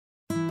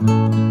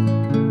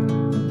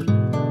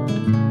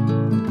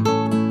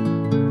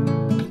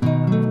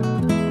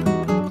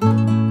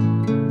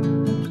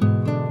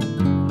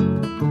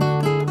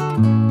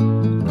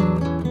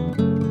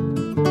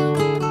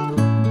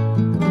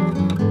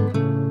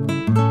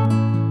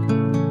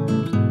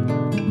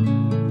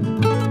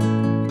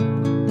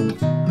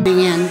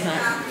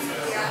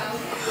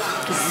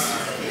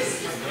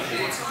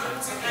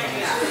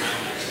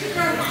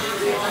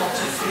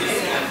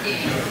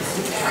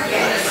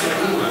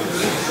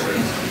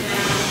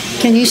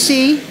Can you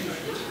see?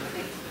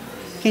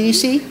 Can you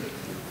see?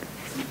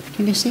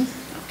 Can you see?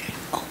 Okay.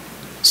 Oh,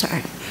 sorry.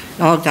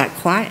 It all got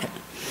quiet.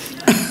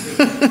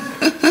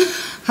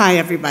 Hi,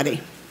 everybody.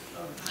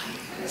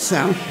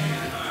 So.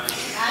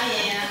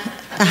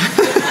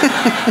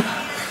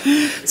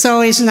 It's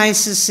always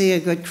nice to see a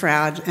good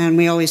crowd, and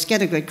we always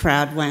get a good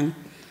crowd when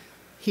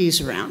he's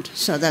around,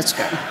 so that's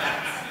good.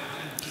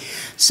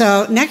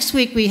 So next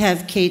week we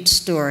have Kate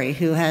Story,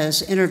 who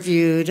has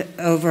interviewed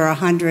over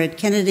 100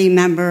 Kennedy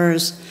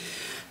members,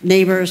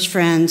 neighbors,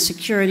 friends,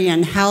 security,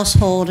 and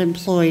household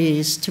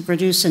employees to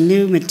produce a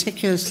new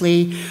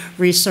meticulously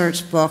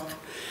researched book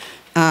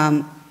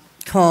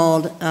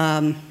called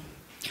The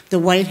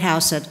White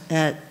House at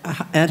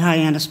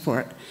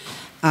Hyannisport.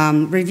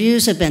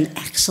 Reviews have been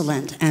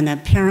excellent, and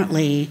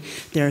apparently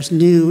there's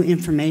new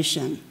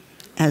information,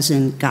 as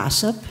in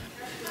gossip.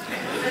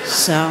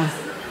 So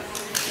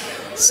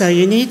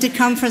you need to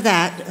come for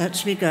that. That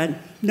should be good.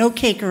 No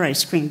cake or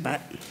ice cream,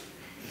 but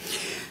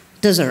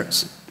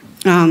desserts.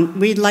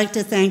 We'd like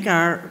to thank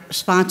our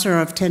sponsor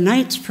of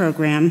tonight's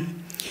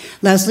program,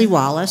 Leslie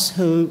Wallace,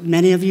 who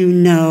many of you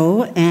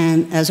know,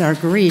 and as our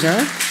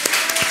greeter.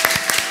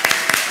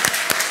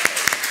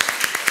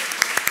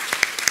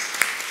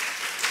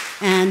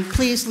 And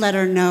please let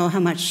her know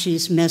how much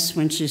she's missed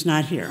when she's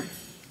not here.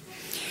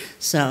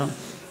 So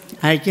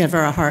I give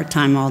her a hard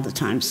time all the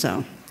time,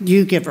 so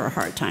you give her a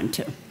hard time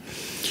too.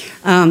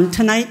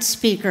 Tonight's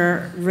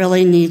speaker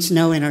really needs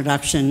no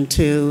introduction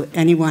to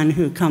anyone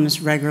who comes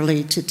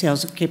regularly to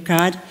Tales of Cape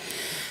Cod,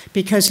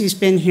 because he's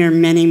been here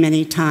many,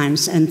 many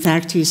times. In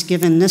fact, he's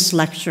given this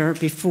lecture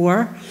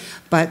before,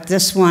 but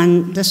this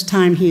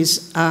time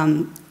he's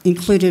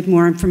included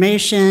more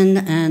information,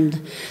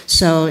 and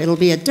so it'll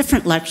be a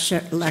different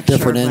lecture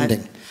different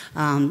ending.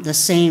 The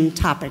same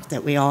topic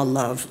that we all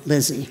love,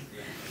 Lizzie.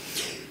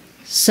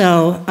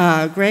 So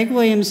Greg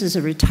Williams is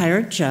a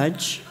retired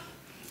judge,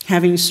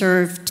 having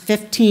served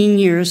 15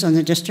 years on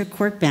the district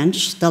court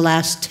bench, the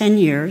last 10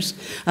 years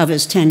of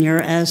his tenure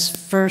as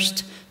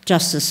first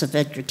Justice of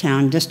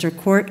Edgartown District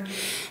Court,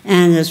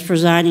 and as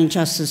presiding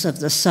justice of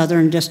the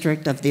Southern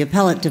District of the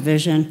Appellate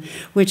Division,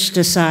 which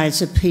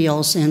decides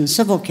appeals in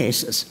civil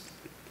cases.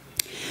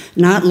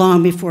 Not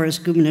long before his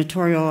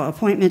gubernatorial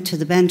appointment to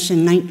the bench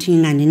in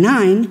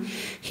 1999,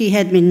 he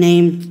had been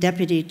named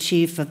Deputy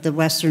Chief of the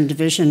Western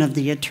Division of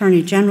the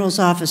Attorney General's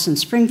Office in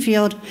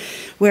Springfield,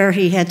 where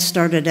he had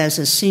started as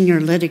a senior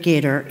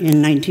litigator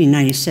in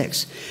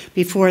 1996.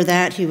 Before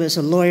that, he was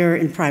a lawyer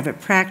in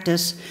private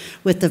practice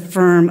with the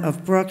firm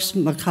of Brooks,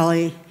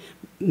 McCauley,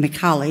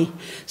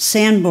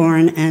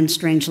 Sanborn, and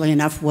strangely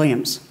enough,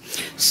 Williams.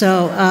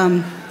 So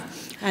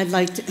I'd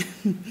like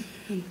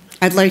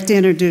to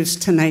introduce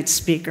tonight's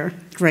speaker,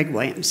 Greg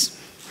Williams.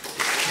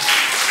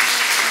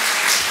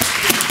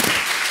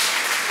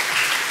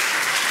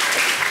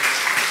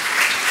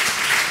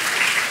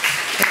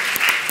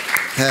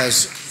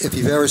 If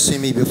you've ever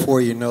seen me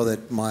before, you know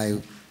that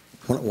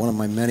one of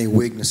my many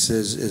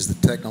weaknesses is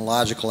the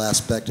technological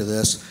aspect of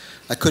this.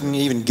 I couldn't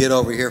even get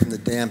over here from the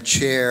damn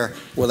chair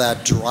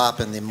without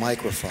dropping the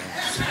microphone.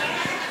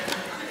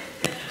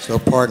 So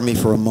pardon me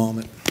for a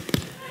moment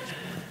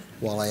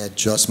while I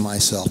adjust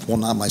myself. Well,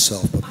 not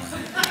myself, but my...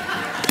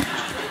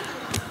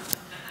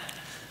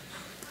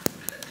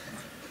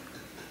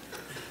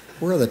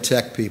 Where are the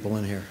tech people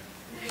in here?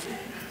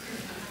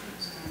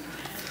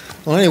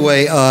 Well,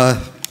 anyway,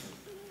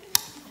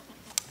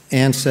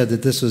 Ann said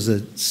that this was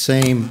the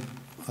same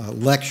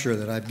lecture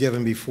that I've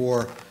given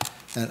before.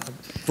 And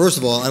first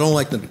of all, I don't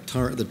like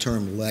the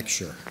term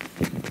lecture.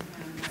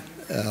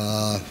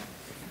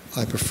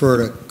 I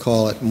prefer to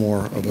call it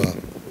more of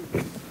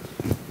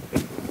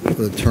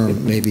the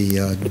term maybe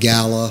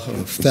gala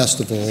or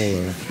festival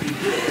or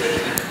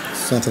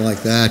something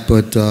like that.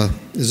 But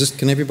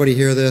can everybody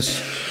hear this?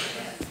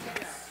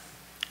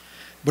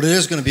 But it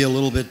is going to be a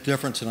little bit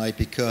different tonight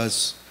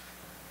because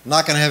I'm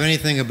not going to have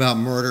anything about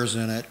murders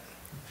in it,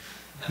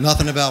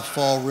 nothing about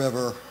Fall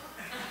River,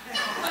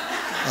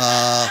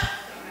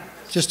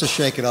 just to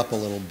shake it up a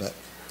little bit.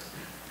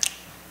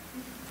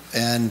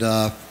 And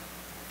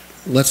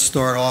let's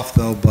start off,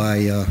 though,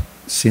 by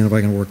seeing if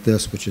I can work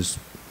this, which is,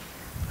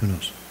 who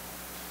knows?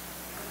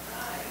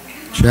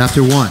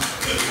 Chapter 1,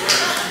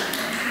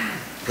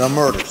 The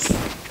Murders.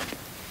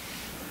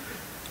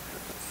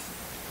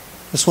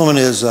 This woman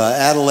is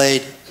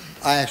Adelaide.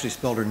 I actually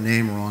spelled her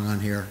name wrong on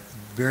here.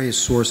 Various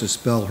sources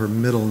spell her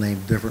middle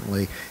name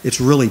differently. It's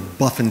really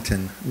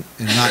Buffington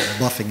and not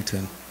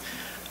Buffington.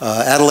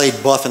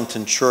 Adelaide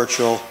Buffington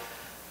Churchill.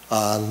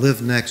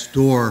 lived next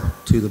door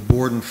to the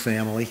Borden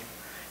family.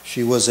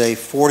 She was a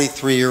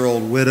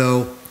 43-year-old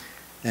widow,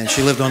 and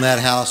she lived on that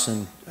house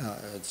in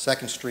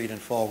 2nd Street in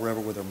Fall River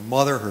with her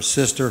mother, her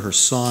sister, her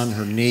son,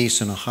 her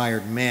niece, and a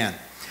hired man.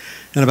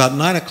 And about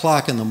 9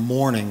 o'clock in the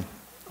morning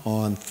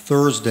on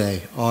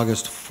Thursday,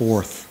 August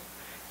 4th,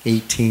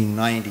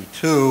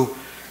 1892,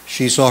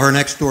 she saw her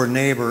next-door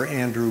neighbor,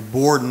 Andrew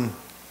Borden,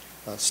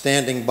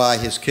 standing by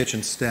his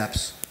kitchen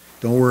steps.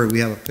 Don't worry, we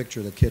have a picture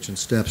of the kitchen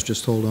steps,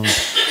 just hold on.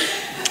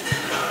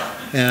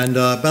 And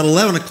about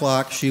 11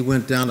 o'clock, she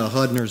went down to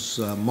Hudner's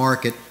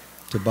Market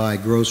to buy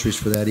groceries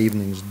for that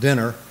evening's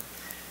dinner.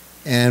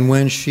 And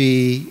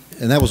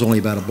that was only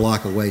about a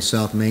block away,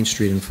 South Main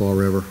Street in Fall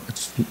River.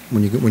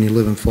 When you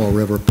live in Fall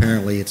River,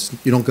 apparently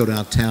you don't go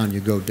downtown, you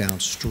go down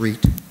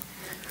street.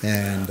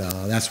 And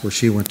that's where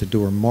she went to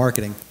do her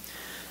marketing.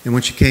 And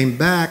when she came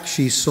back,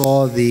 she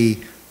saw the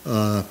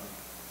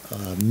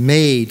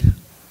maid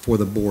for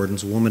the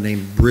Bordens, a woman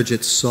named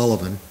Bridget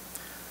Sullivan,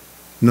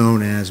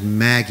 known as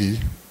Maggie,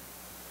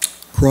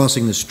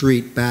 crossing the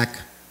street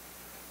back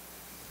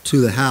to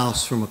the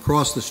house from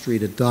across the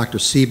street at Dr.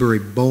 Seabury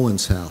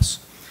Bowen's house.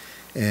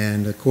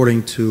 And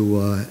according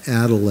to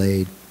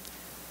Adelaide,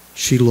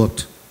 she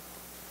looked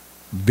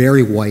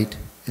very white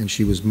and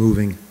she was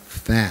moving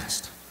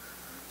fast.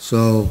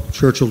 So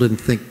Churchill didn't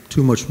think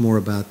too much more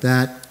about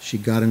that. She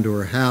got into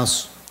her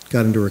house,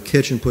 got into her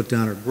kitchen, put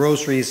down her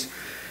groceries,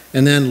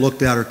 and then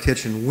looked out her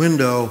kitchen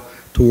window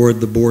toward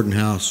the Borden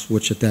house,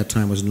 which at that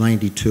time was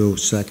 92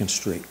 2nd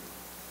Street.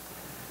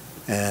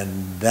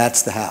 And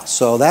that's the house.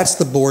 So that's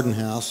the Borden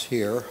house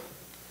here.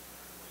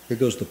 Here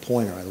goes the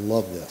pointer. I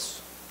love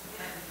this.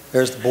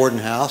 There's the Borden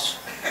house.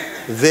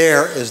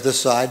 There is the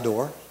side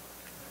door.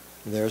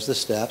 There's the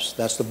steps.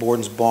 That's the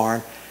Borden's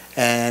barn.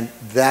 And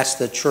that's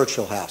the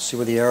Churchill house. See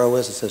where the arrow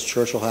is? It says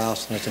Churchill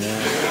house. And that's an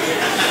arrow.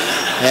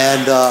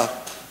 And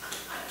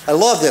I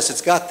love this.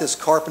 It's got this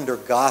Carpenter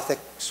Gothic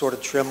sort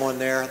of trim on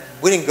there.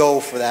 We didn't go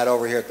for that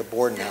over here at the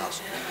Borden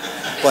house.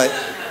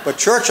 But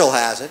Churchill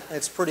has it.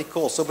 It's pretty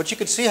cool. But you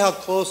can see how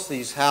close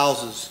these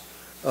houses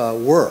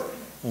were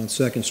on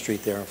 2nd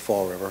Street there in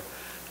Fall River.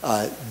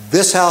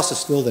 This house is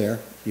still there.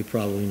 You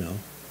probably know.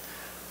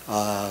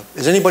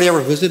 Has anybody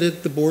ever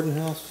visited the Borden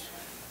house?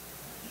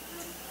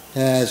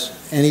 Has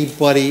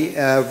anybody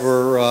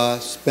ever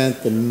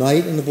spent the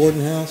night in the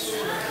Borden house?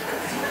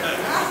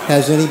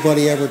 Has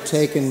anybody ever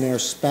taken their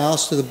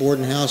spouse to the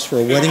Borden house for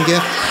a wedding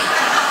gift?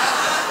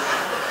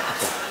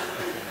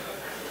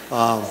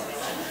 All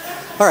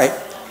right.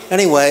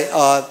 Anyway,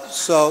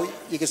 so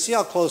you can see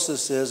how close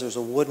this is. There's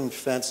a wooden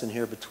fence in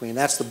here between.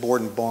 That's the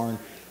Borden barn.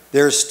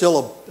 There's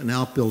still an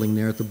outbuilding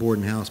there at the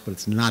Borden house, but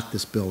it's not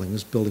this building.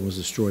 This building was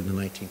destroyed in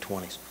the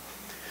 1920s.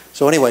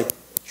 So anyway,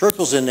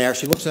 Churchill's in there.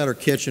 She looks out her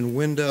kitchen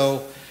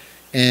window,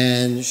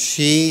 and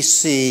she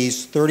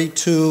sees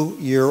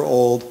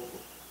 32-year-old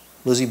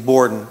Lizzie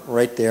Borden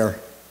right there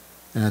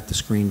at the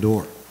screen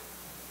door.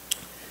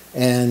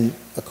 And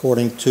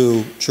according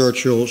to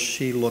Churchill,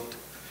 she looked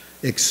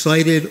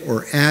excited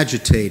or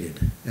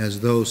agitated, as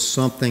though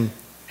something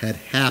had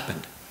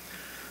happened.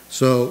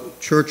 So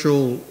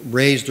Churchill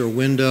raised her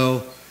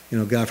window. You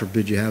know, God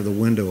forbid you have the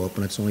window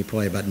open. It's only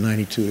probably about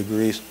 92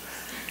 degrees.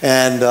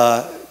 And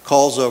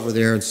calls over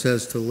there and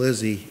says to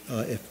Lizzie,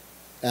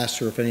 asks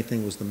her if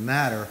anything was the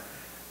matter.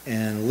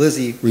 And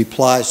Lizzie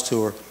replies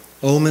to her,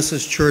 "Oh,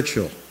 Mrs.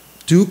 Churchill,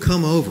 do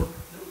come over.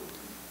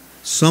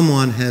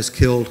 Someone has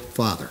killed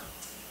Father."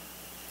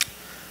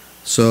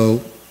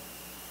 So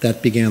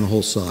that began the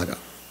whole saga.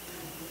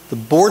 The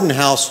Borden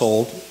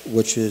household,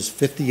 which is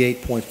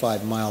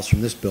 58.5 miles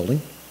from this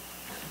building.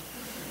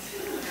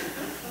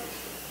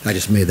 I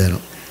just made that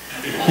up.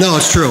 No,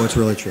 it's true. It's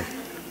really true.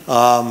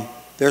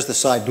 There's the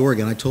side door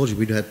again. I told you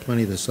we'd had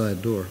plenty of the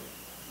side door.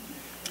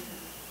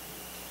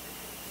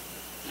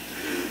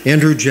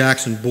 Andrew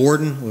Jackson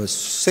Borden was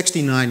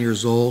 69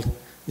 years old.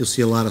 You'll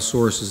see a lot of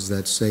sources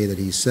that say that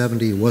he's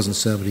 70. He wasn't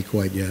 70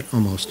 quite yet,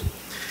 almost.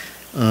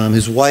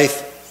 His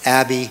wife,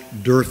 Abby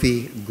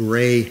Durfee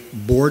Gray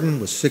Borden,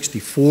 was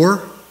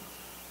 64.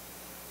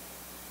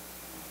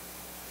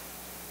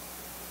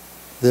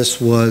 This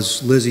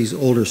was Lizzie's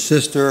older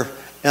sister,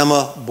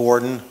 Emma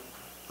Borden.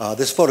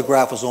 This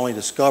photograph was only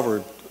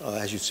discovered,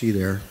 as you see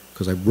there,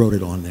 because I wrote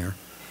it on there,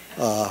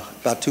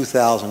 about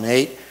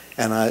 2008.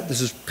 And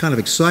this is kind of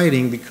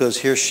exciting because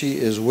here she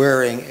is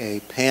wearing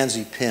a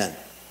pansy pin.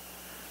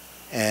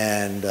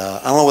 And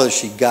I don't know whether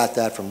she got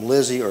that from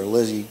Lizzie or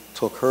Lizzie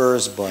took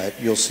hers, but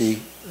you'll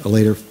see a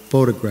later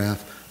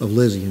photograph of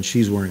Lizzie, and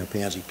she's wearing a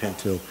pansy pin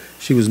too.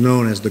 She was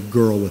known as the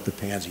girl with the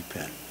pansy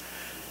pin.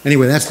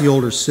 Anyway, that's the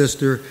older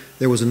sister.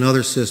 There was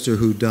another sister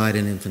who died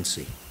in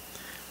infancy.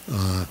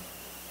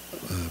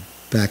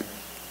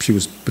 She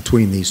was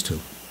between these two.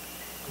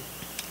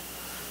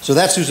 So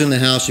that's who's in the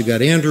house. You've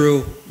got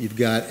Andrew, you've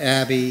got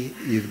Abby,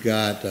 you've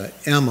got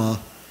Emma,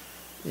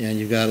 and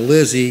you've got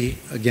Lizzie.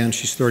 Again,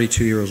 she's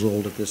 32 years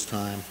old at this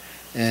time.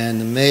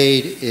 And the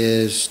maid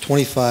is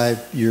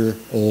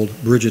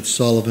 25-year-old Bridget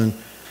Sullivan.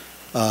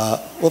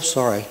 Oops,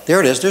 sorry. There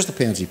it is. There's the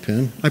pansy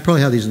pin. I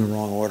probably have these in the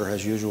wrong order,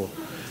 as usual.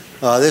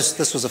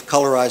 This was a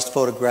colorized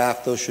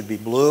photograph. Those should be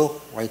blue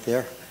right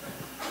there.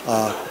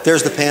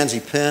 There's the pansy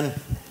pin.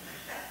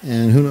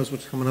 And who knows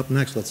what's coming up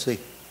next? Let's see.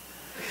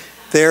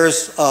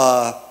 There's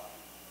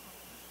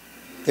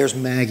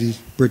Maggie,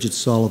 Bridget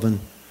Sullivan.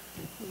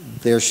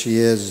 There she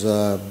is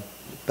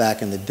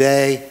back in the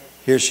day.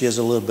 Here she is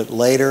a little bit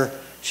later.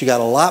 She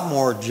got a lot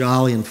more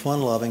jolly and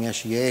fun-loving as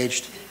she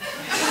aged.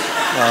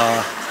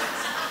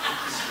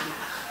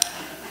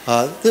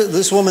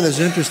 This woman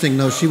is interesting,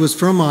 though. She was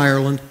from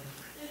Ireland.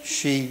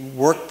 She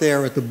worked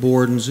there at the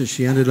Bordens, and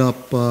she ended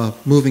up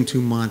moving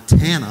to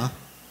Montana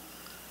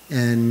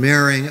and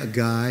marrying a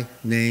guy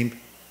named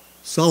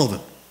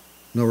Sullivan.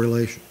 No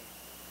relation.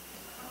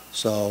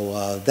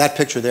 So that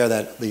picture there,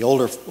 the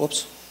older,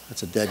 whoops,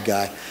 that's a dead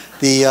guy.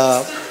 The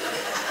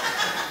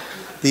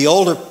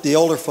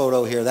older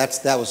photo here,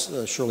 that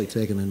was surely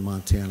taken in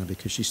Montana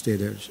because she stayed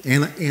there,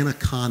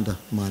 Anaconda,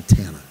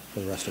 Montana,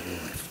 for the rest of her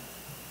life.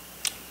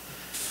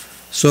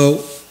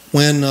 So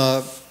when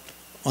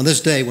on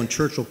this day when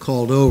Churchill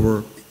called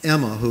over,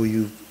 Emma, who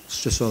you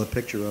just saw the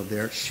picture of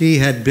there, she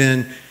had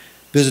been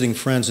visiting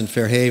friends in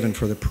Fairhaven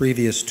for the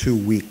previous 2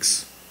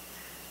 weeks.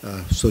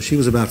 So she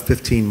was about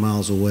 15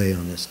 miles away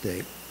on this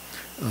date.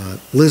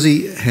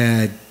 Lizzie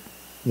had,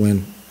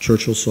 when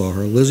Churchill saw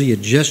her, Lizzie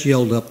had just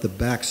yelled up the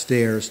back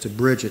stairs to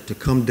Bridget to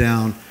come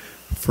down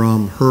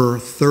from her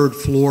third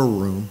floor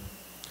room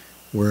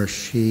where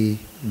she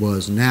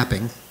was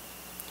napping.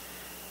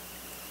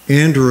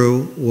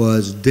 Andrew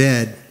was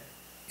dead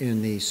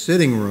in the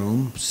sitting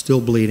room, still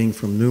bleeding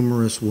from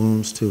numerous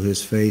wounds to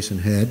his face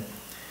and head.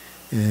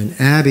 And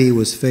Abby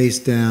was face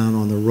down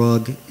on the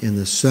rug in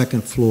the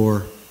second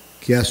floor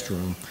guest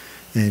room,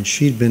 and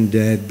she'd been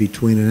dead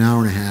between an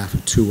hour and a half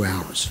and 2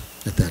 hours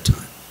at that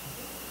time.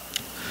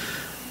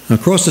 Now,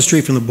 across the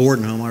street from the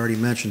Borden home, I already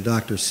mentioned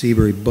Dr.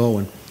 Seabury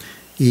Bowen.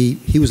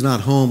 He was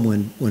not home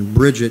when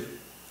Bridget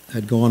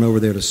had gone over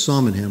there to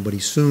summon him, but he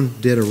soon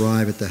did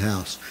arrive at the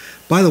house.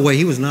 By the way,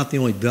 he was not the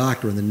only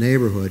doctor in the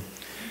neighborhood.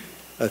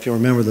 If you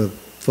remember the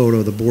photo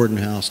of the Borden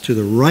house, to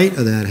the right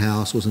of that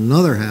house was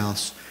another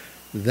house.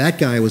 That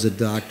guy was a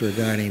doctor, a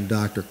guy named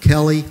Dr.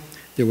 Kelly.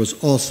 There was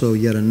also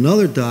yet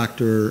another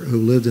doctor who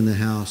lived in the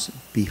house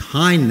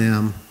behind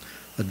them,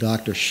 a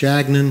Dr.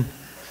 Shagnon.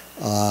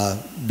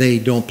 They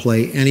don't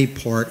play any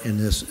part in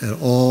this at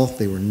all.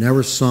 They were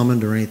never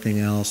summoned or anything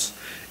else.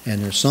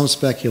 And there's some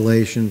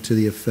speculation to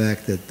the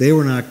effect that they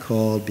were not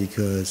called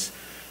because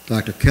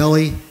Dr.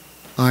 Kelly,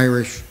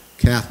 Irish,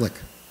 Catholic.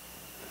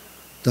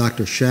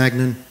 Dr.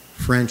 Shagnon,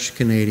 French,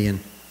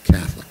 Canadian,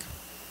 Catholic.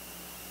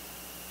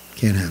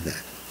 Can't have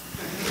that.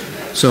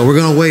 So we're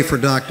going to wait for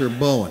Dr.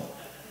 Bowen.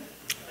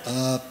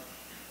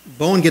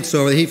 Bowen gets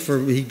over,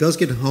 he does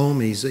get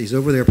home, he's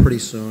over there pretty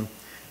soon,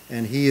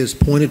 and he is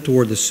pointed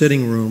toward the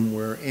sitting room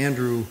where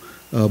Andrew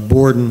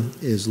Borden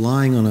is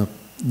lying on a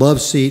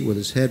love seat with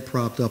his head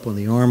propped up on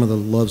the arm of the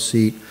love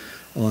seat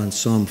on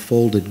some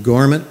folded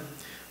garment,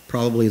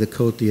 probably the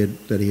coat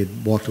that he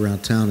had walked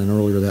around town in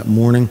earlier that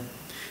morning.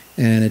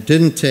 And it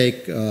didn't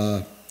take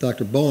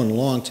Dr. Bowen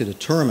long to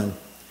determine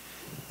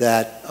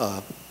that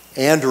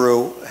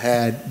Andrew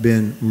had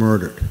been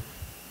murdered.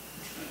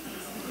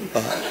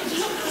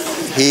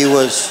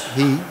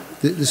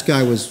 This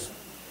guy was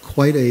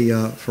quite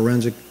a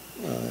forensic.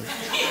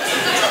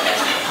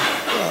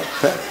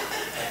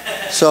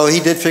 So he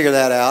did figure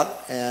that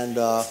out. And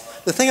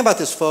the thing about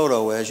this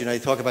photo is, you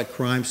talk about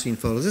crime scene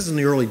photos. This is in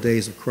the early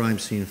days of crime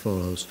scene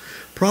photos.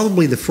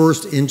 Probably the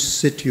first in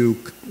situ,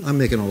 I'm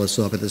making all this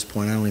up at this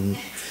point,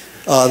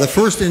 the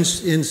first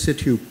in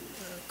situ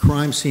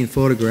crime scene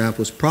photograph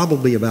was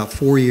probably about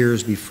 4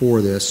 years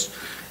before this.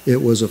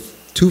 It was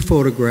 2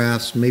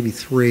 photographs, maybe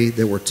 3,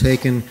 that were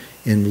taken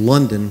in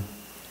London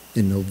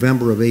in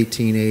November of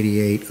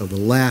 1888 of the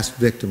last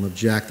victim of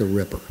Jack the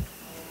Ripper,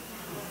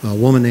 a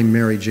woman named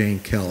Mary Jane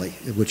Kelly,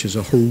 which is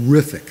a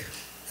horrific,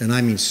 and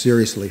I mean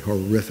seriously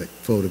horrific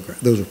photograph.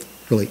 Those are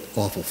really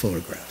awful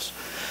photographs.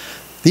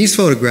 These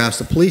photographs,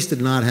 the police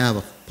did not have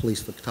a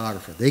police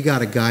photographer. They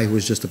got a guy who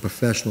was just a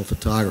professional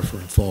photographer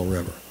in Fall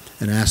River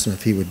and asked him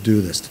if he would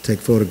do this, to take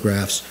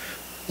photographs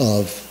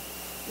of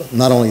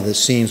not only the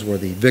scenes where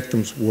the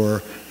victims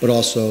were, but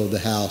also the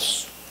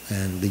house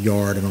and the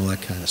yard and all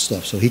that kind of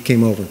stuff. So he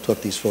came over and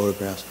took these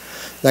photographs.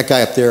 That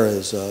guy up there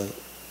is,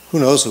 who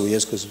knows who he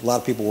is, because a lot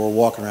of people were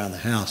walking around the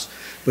house,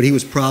 but he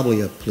was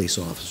probably a police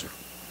officer.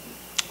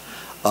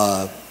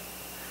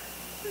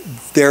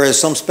 There is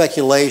some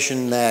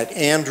speculation that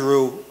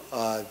Andrew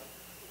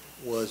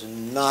was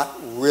not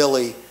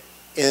really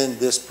in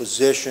this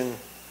position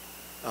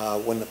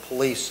when the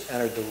police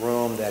entered the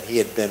room, that he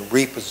had been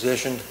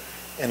repositioned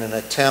in an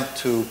attempt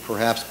to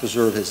perhaps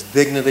preserve his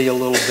dignity a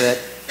little bit.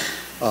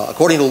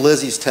 According to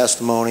Lizzie's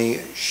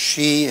testimony,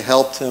 she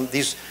helped him.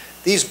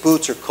 These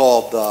boots are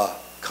called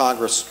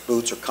Congress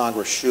boots or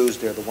Congress shoes.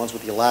 They're the ones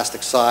with the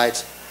elastic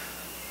sides.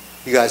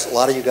 You guys, a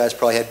lot of you guys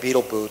probably had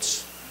Beetle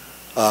boots.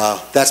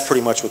 That's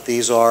pretty much what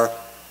these are.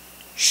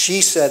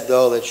 She said,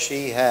 though, that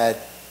she had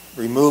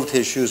removed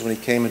his shoes when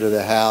he came into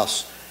the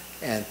house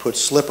and put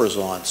slippers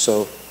on.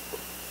 So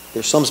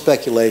there's some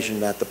speculation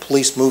that the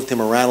police moved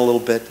him around a little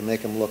bit to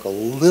make him look a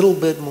little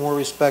bit more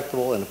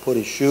respectable and to put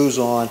his shoes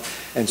on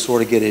and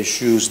sort of get his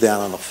shoes down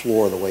on the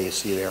floor the way you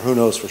see there. Who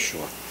knows for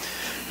sure?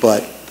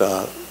 But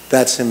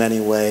that's him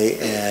anyway,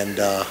 and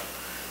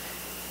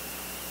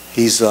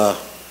he's not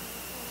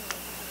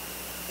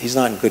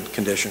in good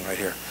condition right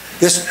here.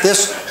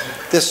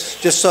 This,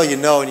 just so you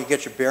know, and you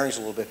get your bearings a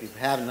little bit, if you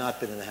have not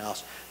been in the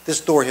house, this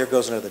door here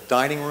goes into the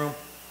dining room.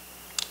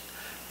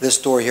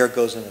 This door here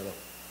goes into the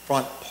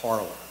front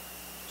parlor.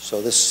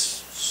 So this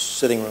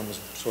sitting room is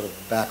sort of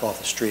back off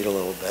the street a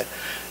little bit.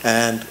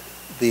 And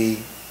the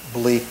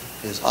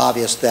belief is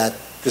obvious that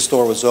this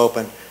door was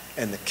open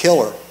and the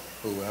killer,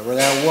 whoever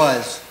that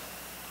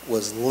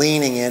was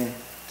leaning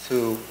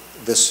into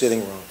this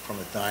sitting room from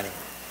the dining room.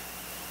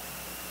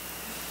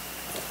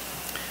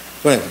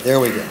 So anyway, there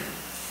we go.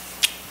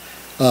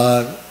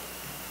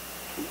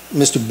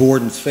 Mr.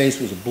 Borden's face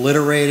was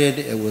obliterated.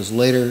 It was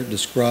later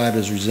described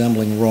as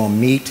resembling raw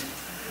meat.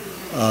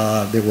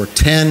 There were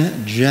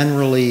 10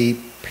 generally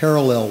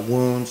parallel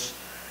wounds.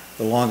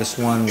 The longest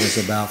one was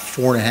about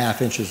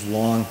 4.5 inches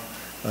long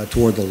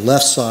toward the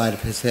left side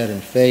of his head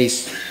and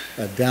face,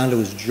 down to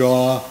his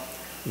jaw.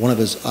 One of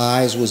his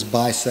eyes was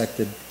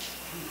bisected.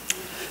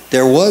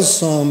 There was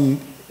some,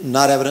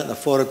 not evident in the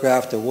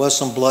photograph, there was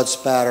some blood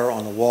spatter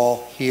on the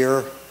wall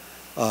here,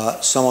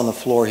 some on the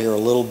floor here a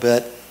little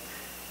bit,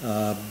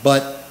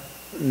 but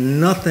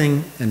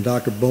nothing, and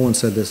Dr. Bowen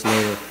said this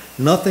later,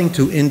 nothing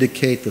to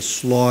indicate the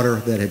slaughter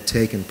that had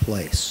taken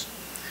place.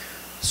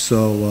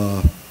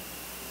 So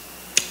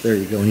there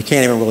you go. And you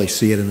can't even really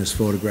see it in this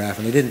photograph,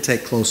 and they didn't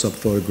take close-up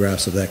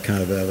photographs of that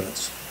kind of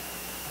evidence.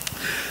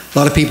 A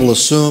lot of people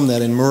assume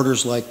that in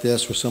murders like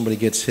this, where somebody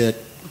gets hit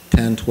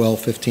 10, 12,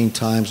 15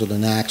 times with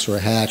an axe or a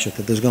hatchet,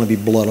 that there's going to be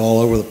blood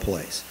all over the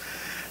place.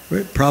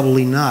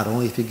 Probably not.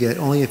 Only if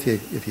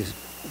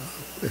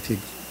you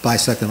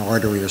bisect an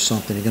artery or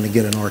something, you're going to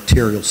get an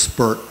arterial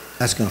spurt.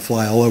 That's going to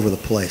fly all over the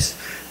place.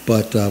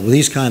 But with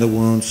these kind of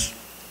wounds,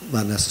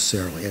 not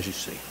necessarily, as you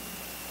see.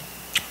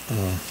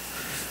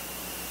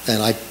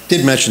 And I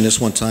did mention this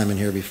one time in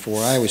here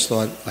before. I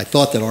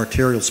thought that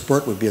arterial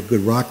spurt would be a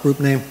good rock group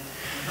name.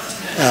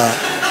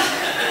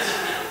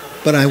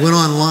 But I went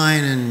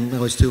online and it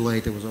was too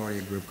late. There was already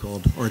a group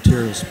called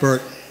Arterial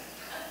Spurt.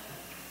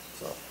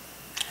 So,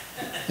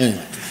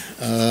 anyway,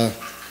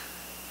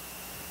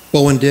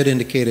 Bowen did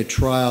indicate at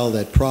trial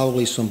that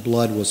probably some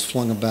blood was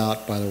flung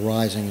about by the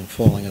rising and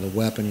falling of the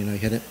weapon. You know, you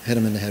hit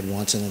him in the head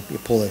once and then you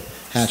pull the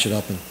hatchet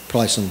up and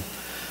probably some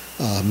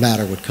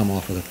matter would come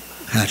off of the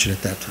hatchet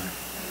at that time.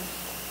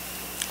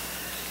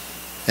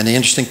 And the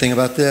interesting thing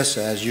about this,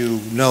 as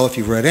you know if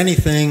you've read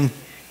anything,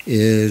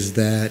 is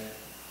that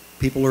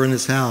people are in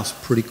this house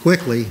pretty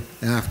quickly.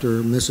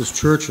 After Mrs.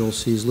 Churchill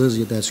sees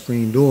Lizzie at that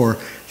screen door,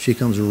 she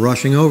comes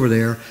rushing over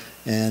there,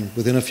 and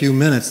within a few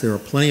minutes there are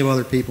plenty of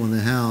other people in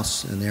the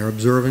house, and they're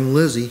observing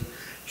Lizzie.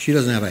 She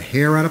doesn't have a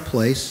hair out of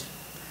place.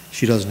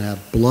 She doesn't have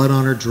blood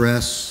on her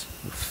dress,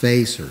 her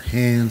face, her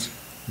hands,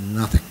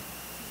 nothing.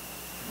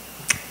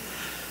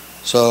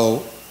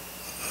 So,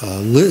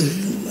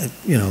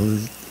 you know,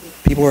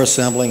 people are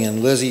assembling,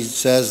 and Lizzie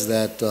says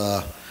that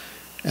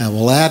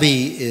well,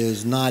 Abby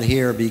is not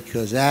here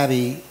because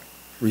Abby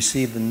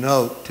received a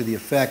note to the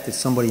effect that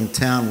somebody in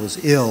town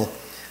was ill,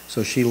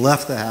 so she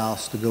left the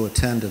house to go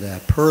attend to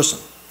that person.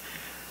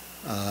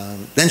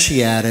 Then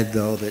she added,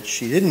 though, that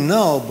she didn't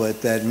know,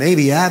 but that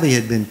maybe Abby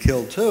had been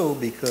killed too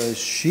because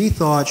she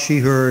thought she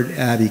heard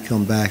Abby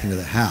come back into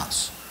the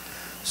house.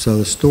 So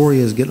the story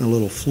is getting a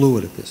little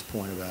fluid at this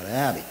point about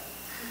Abby.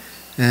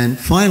 And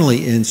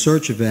finally, in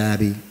search of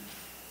Abby,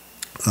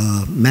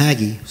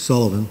 Maggie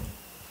Sullivan,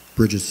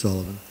 Bridget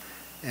Sullivan,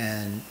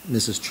 and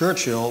Mrs.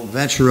 Churchill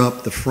venture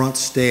up the front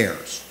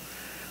stairs.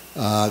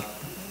 Again,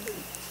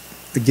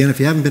 if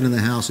you haven't been in the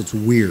house, it's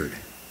weird.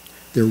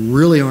 There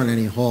really aren't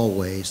any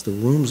hallways. The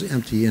rooms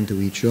empty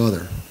into each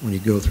other when you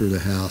go through the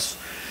house.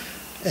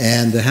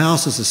 And the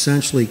house is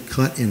essentially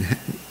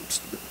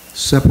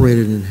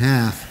separated in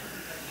half.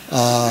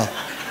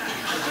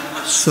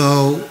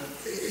 So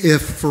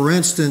if, for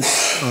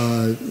instance,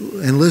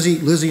 and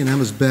Lizzie and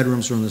Emma's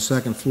bedrooms are on the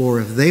second floor,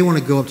 if they want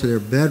to go up to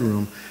their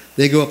bedroom,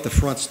 they go up the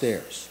front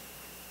stairs.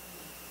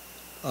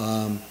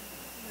 And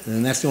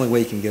that's the only way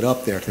you can get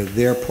up there, to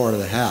their part of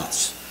the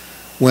house.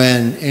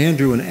 When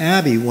Andrew and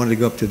Abby wanted to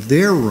go up to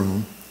their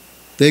room,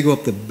 they go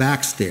up the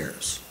back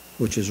stairs,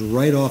 which is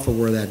right off of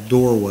where that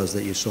door was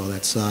that you saw,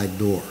 that side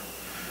door.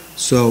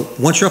 So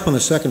once you're up on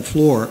the second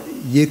floor,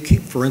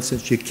 for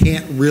instance, you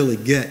can't really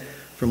get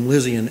from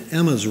Lizzie and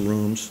Emma's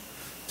rooms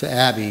to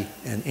Abby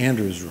and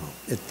Andrew's room.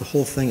 The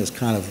whole thing is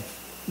kind of,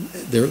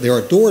 there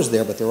are doors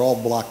there, but they're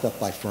all blocked up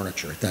by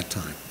furniture at that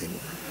time.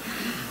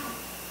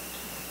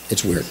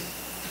 It's weird.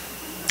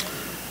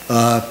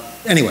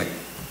 Anyway,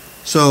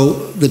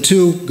 so the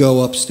two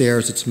go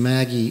upstairs. It's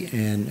Maggie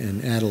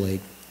and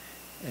Adelaide.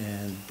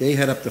 And they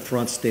head up the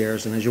front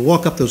stairs. And as you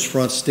walk up those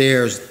front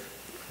stairs,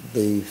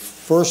 the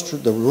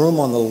room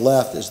on the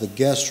left is the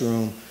guest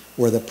room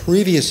where the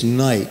previous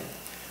night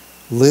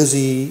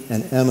Lizzie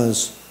and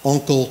Emma's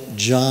Uncle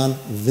John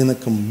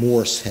Vinicum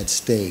Morse had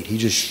stayed. He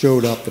just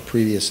showed up the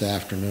previous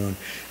afternoon,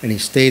 and he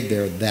stayed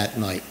there that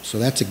night. So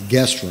that's a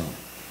guest room.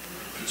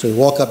 So you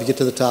walk up, you get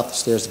to the top of the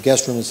stairs, the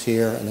guest room is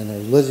here, and then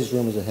there's Lizzie's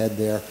room is ahead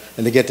there.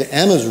 And to get to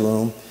Emma's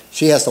room,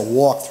 she has to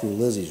walk through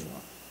Lizzie's room.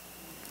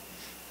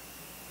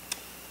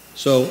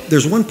 So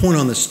there's one point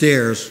on the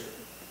stairs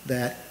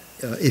that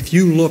if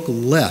you look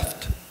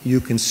left, you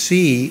can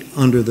see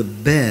under the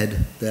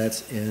bed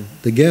that's in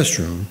the guest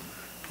room,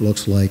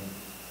 looks like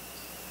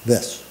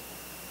this.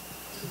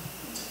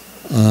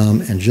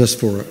 And just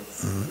for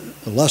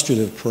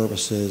illustrative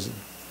purposes,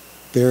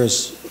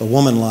 there's a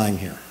woman lying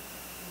here.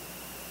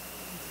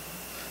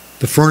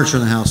 The furniture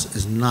in the house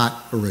is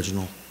not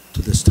original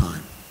to this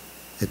time.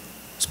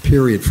 It's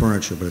period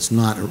furniture, but this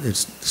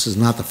is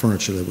not the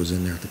furniture that was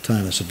in there at the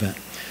time of this event.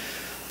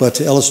 But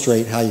to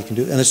illustrate how you can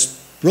do it, and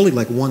it's really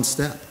like one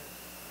step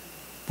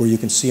where you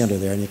can see under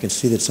there and you can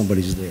see that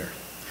somebody's there.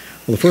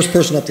 Well, the first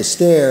person up the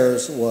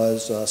stairs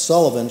was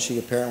Sullivan. She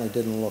apparently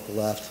didn't look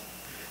left,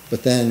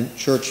 but then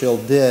Churchill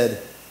did,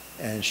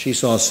 and she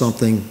saw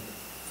something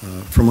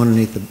from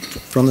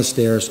the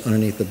stairs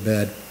underneath the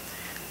bed,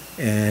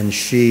 and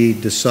she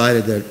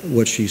decided that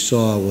what she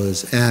saw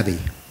was Abby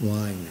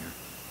lying there.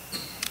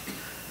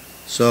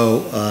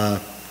 So,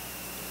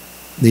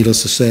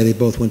 needless to say, they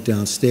both went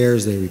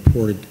downstairs. They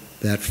reported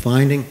that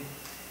finding,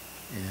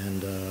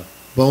 and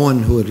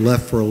Bowen, who had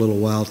left for a little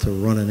while to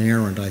run an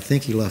errand, I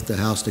think he left the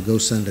house to go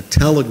send a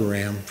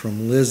telegram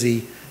from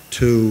Lizzie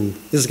to,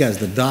 this guy's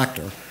the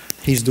doctor,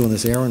 he's doing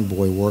this errand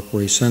boy work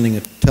where he's sending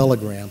a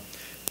telegram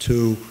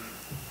to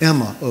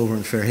Emma over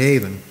in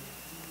Fairhaven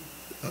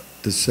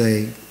to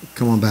say,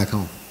 come on back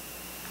home.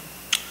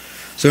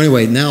 So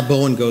anyway, now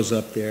Bowen goes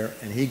up there,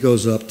 and he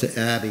goes up to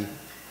Abby,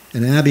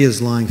 and Abby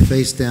is lying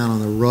face down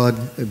on the rug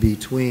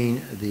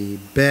between the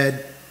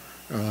bed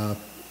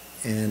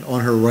and on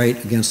her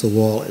right against the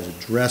wall is a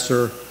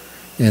dresser,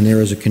 and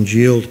there is a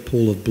congealed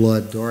pool of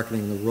blood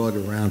darkening the rug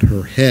around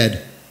her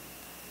head.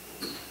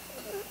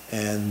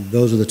 And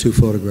those are the two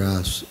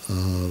photographs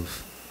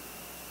of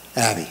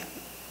Abby.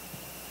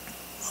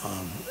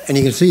 And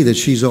you can see that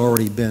she's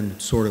already been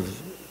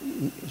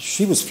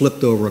she was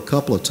flipped over a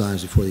couple of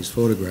times before these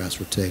photographs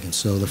were taken,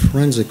 so the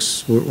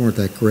forensics weren't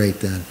that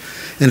great then.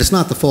 And it's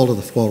not the fault of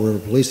the Fall River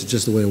Police, it's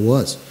just the way it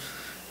was,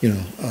 you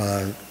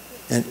know.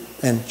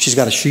 And she's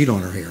got a sheet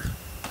on her here.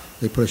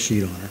 They put a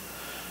sheet on her.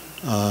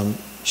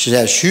 She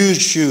has huge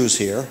shoes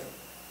here,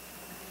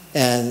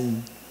 and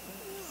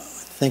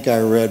I think I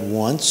read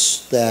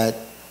once that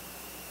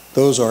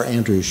those are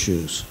Andrew's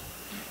shoes.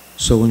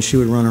 So when she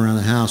would run around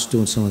the house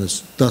doing some of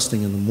this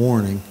dusting in the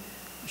morning,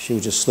 she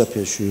would just slip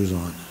his shoes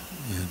on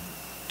and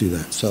do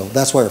that. So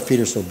that's why her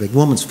feet are so big. The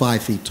woman's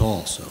 5 feet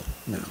tall, so,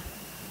 you know,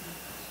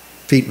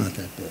 feet not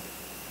that big.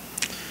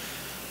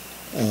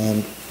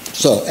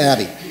 So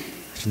Abby,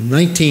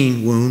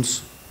 19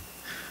 wounds,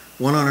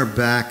 one on her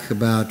back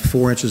about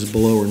 4 inches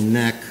below her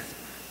neck,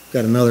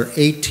 got another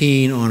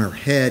 18 on her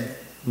head,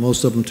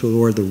 most of them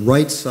toward the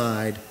right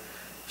side.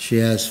 She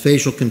has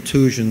facial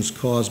contusions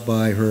caused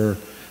by her,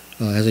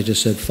 as I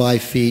just said,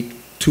 5 feet,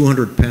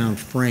 200-pound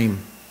frame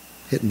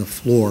hitting the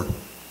floor.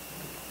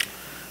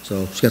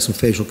 So she's got some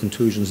facial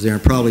contusions there,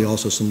 and probably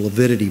also some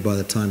lividity by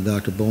the time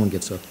Dr. Bowen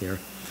gets up there.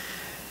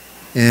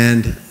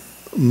 And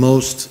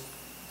most,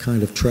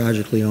 kind of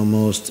tragically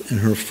almost, in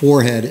her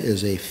forehead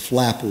is a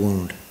flap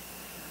wound.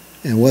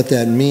 And what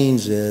that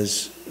means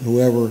is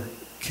whoever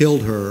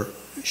killed her,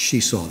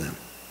 she saw them.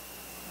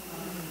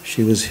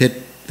 She was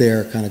hit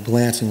there kind of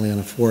glancingly on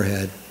the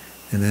forehead,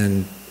 and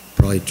then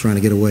probably trying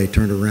to get away,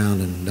 turned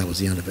around, and that was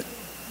the end of it.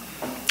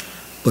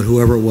 But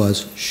whoever it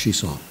was, she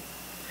saw.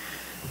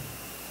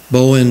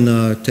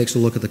 Bowen takes a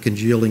look at the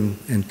congealing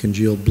and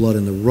congealed blood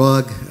in the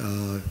rug,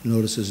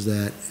 notices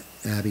that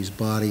Abby's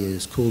body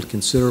is cooled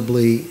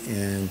considerably,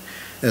 and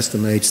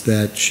estimates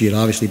that she had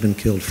obviously been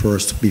killed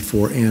first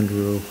before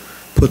Andrew,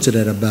 puts it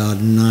at about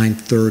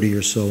 9:30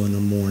 or so in the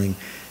morning.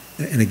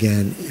 And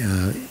again,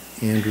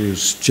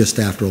 Andrew's just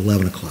after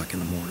 11 o'clock in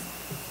the morning.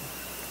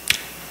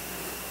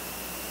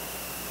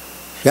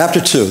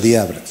 Chapter 2, the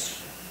evidence.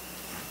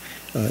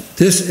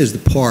 This is the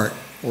part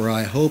where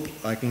I hope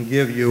I can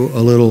give you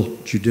a little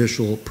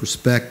judicial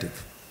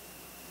perspective.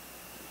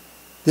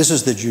 This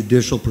is the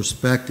judicial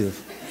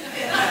perspective.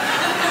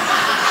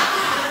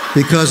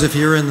 Because if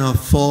you're in the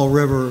Fall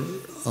River,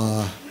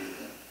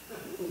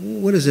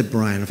 what is it,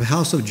 Brian? A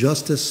House of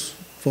Justice,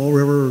 Fall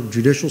River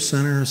Judicial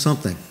Center or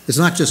something. It's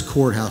not just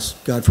courthouse,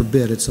 God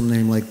forbid. It's some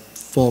name like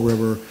Fall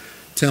River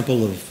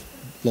Temple of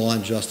Law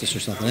and Justice or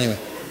something. Anyway,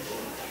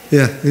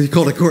 yeah, you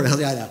called it courthouse.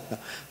 Yeah, I know.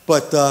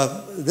 But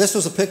this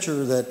was a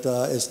picture that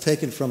is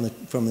taken from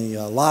the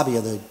lobby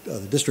of the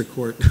district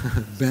court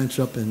bench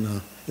up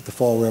in at the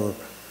Fall River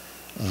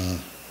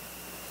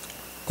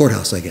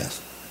courthouse, I guess.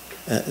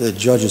 The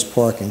judge's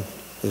parking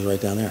is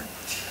right down there,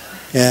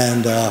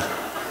 and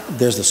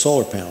there's the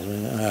solar panels.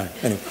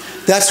 Anyway,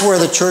 that's where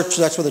the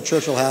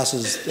Churchill house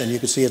is, and you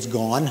can see it's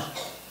gone.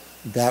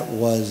 That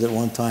was at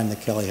one time the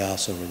Kelly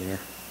house over there,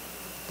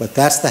 but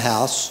that's the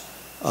house.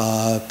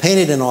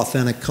 painted in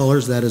authentic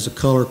colors. That is a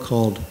color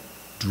called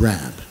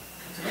drab.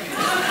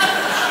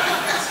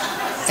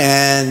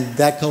 And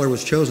that color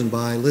was chosen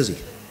by Lizzie.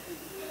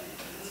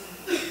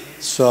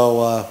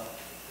 So,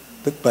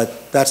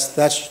 but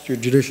that's your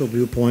judicial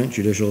viewpoint,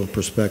 judicial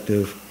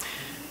perspective.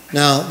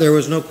 Now, there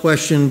was no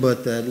question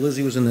but that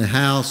Lizzie was in the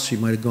house. She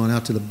might have gone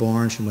out to the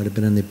barn. She might have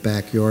been in the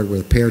backyard where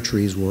the pear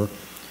trees were.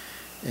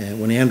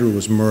 And when Andrew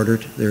was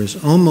murdered,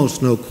 there's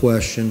almost no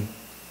question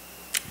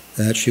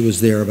that she was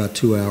there about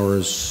 2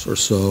 hours or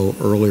so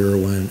earlier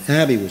when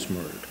Abby was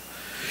murdered.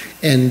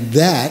 And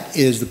that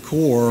is the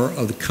core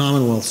of the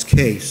Commonwealth's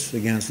case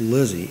against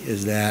Lizzie,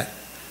 is that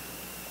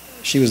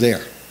she was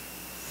there.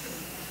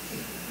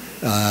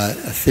 A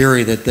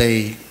theory that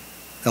they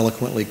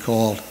eloquently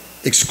called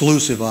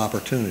exclusive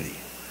opportunity,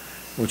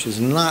 which is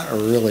not a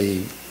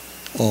really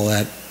all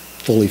that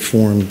fully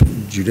formed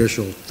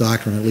judicial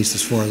doctrine, at least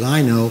as far as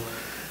I know.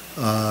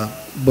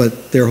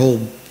 But their whole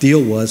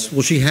deal was,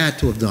 well, she had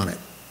to have done it.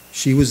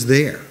 She was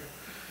there.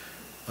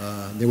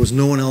 There was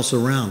no one else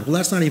around. Well,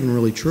 that's not even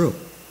really true,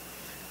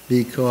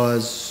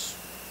 because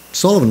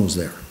Sullivan was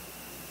there.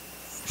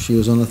 She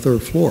was on the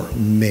 3rd floor,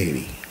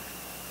 maybe.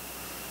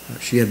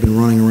 She had been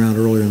running around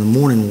earlier in the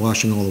morning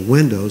washing all the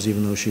windows,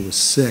 even though she was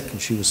sick, and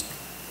she was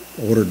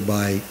ordered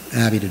by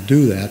Abby to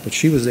do that, but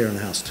she was there in the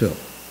house too.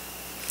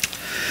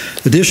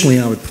 Additionally,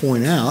 I would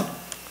point out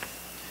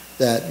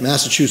that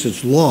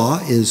Massachusetts law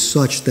is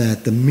such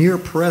that the mere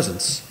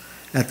presence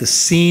at the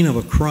scene of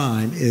a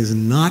crime is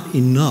not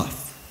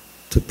enough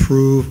to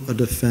prove a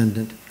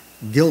defendant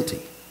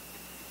guilty.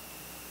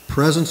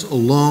 Presence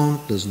alone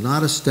does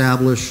not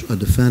establish a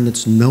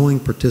defendant's knowing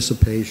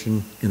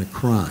participation in a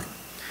crime.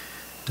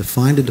 To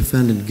find a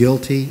defendant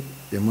guilty,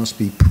 there must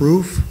be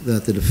proof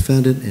that the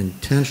defendant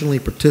intentionally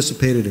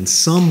participated in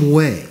some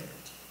way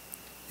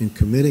in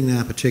committing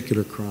that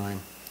particular crime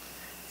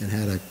and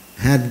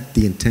had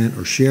the intent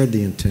or shared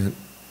the intent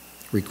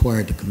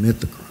required to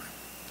commit the crime.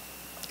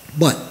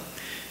 But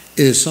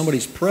is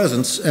somebody's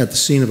presence at the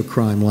scene of a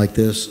crime like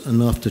this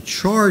enough to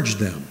charge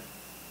them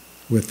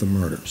with the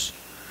murders?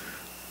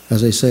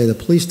 As I say, the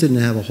police didn't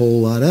have a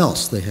whole lot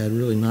else. They had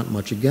really not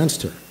much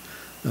against her.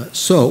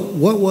 So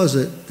what was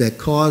it that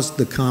caused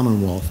the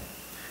Commonwealth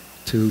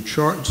to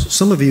charge?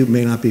 Some of you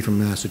may not be from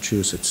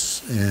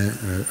Massachusetts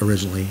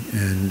originally,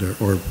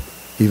 or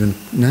even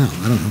now,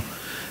 I don't know.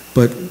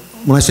 But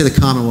when I say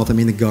the Commonwealth, I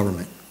mean the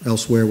government.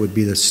 Elsewhere would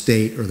be the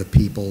state or the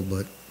people,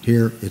 but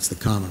here it's the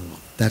Commonwealth.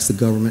 That's the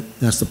government,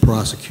 that's the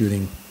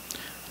prosecuting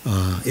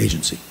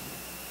agency.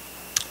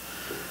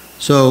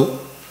 So,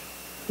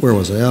 where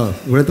was I? Oh,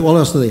 what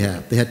else do they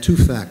have? They had 2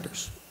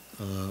 factors.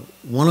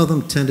 One of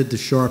them tended to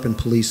sharpen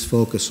police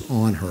focus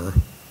on her,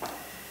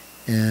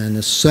 and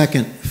the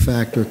second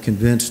factor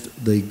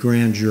convinced the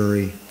grand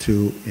jury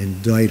to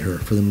indict her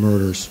for the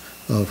murders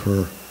of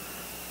her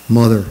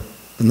mother,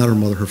 not her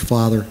mother, her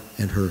father,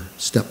 and her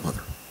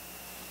stepmother.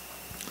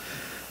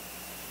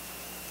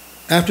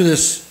 After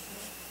this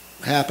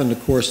happened,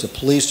 of course, the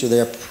police are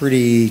there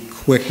pretty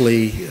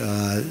quickly,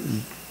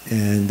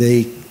 and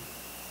they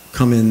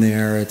come in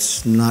there.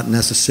 It's not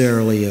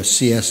necessarily a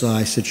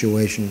CSI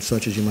situation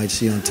such as you might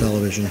see on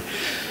television.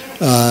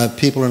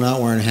 People are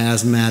not wearing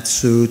hazmat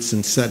suits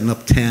and setting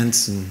up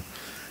tents and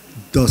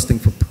dusting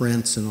for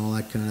prints and all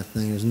that kind of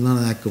thing. There's none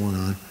of that going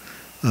on.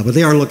 But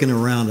they are looking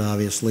around,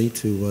 obviously,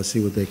 to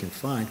see what they can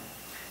find.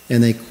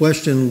 And they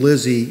questioned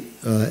Lizzie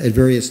at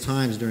various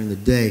times during the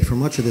day. For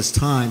much of this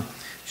time,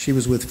 she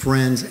was with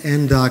friends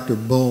and Dr.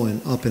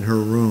 Bowen up in her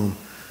room.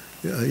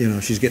 You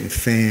know, she's getting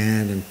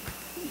fanned and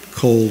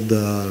cold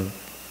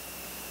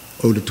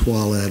eau de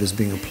toilette is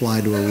being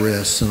applied to her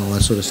wrists and all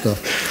that sort of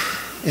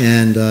stuff.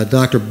 And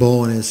Dr.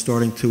 Bowen is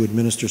starting to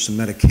administer some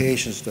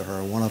medications to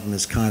her. One of them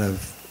is kind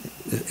of,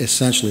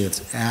 essentially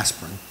it's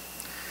aspirin.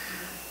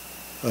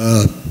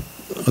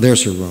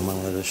 There's her room. I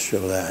wanted to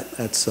show that.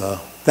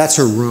 That's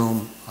her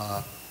room.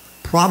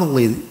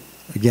 Probably,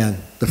 again,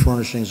 the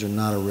furnishings are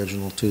not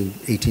original to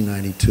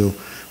 1892,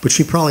 but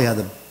she probably had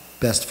the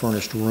best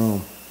furnished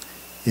room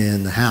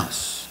in the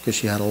house because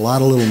she had a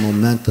lot of little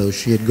mementos.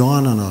 She had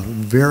gone on a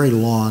very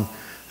long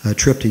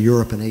trip to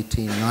Europe in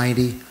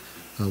 1890,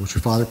 which her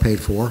father paid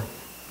for,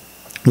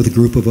 with a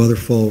group of other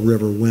Fall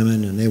River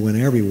women, and they went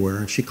everywhere,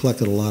 and she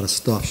collected a lot of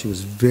stuff. She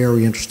was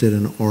very interested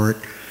in art.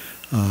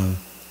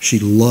 She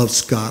loved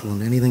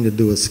Scotland, anything to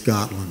do with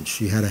Scotland.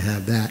 She had to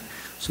have that.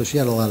 So she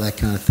had a lot of that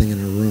kind of thing in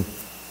her room.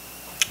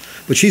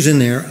 But she's in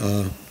there.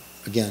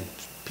 Again,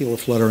 people are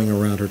fluttering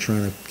around her,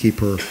 trying to keep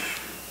her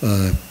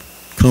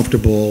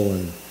comfortable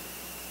and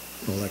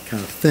all that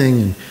kind of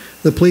thing. And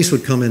the police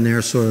would come in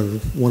there, sort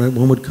of,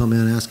 one would come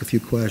in, ask a few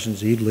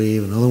questions, he'd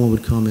leave. Another one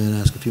would come in,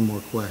 ask a few more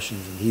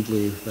questions, and he'd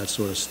leave, that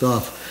sort of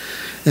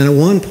stuff. And at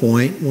one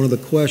point, one of the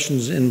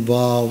questions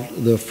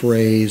involved the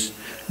phrase,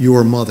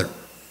 "your mother."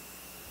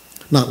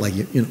 Not like,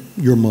 you know,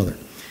 your mother.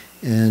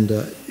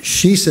 And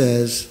she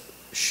says,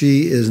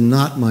 "She is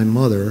not my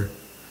mother.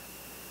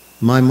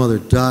 My mother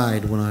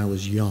died when I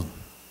was young."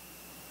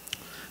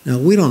 Now,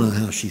 we don't know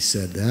how she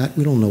said that.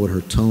 We don't know what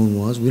her tone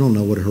was. We don't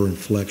know what her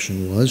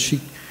inflection was.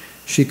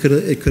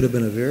 it could have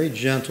been a very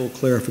gentle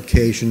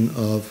clarification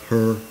of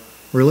her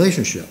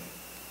relationship.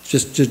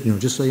 Just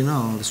so you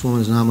know, this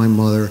woman is not my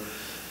mother.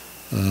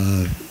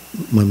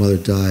 My mother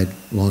died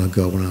long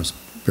ago when I was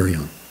very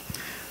young.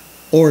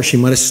 Or she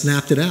might have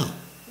snapped it out.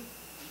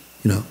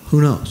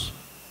 Who knows?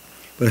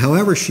 But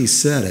however she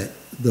said it,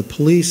 the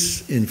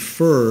police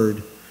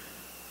inferred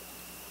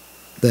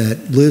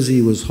that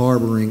Lizzie was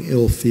harboring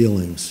ill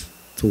feelings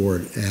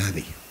toward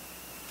Abby,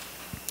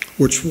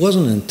 which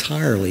wasn't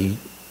entirely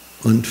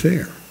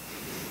unfair.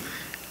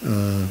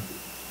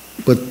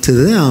 But to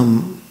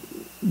them,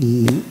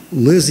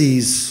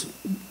 Lizzie's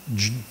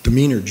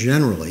demeanor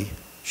generally,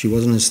 she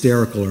wasn't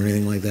hysterical or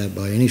anything like that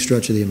by any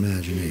stretch of the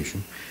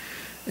imagination,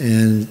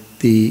 and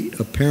the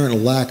apparent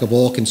lack of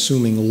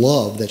all-consuming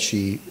love that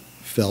she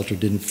felt or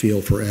didn't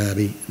feel for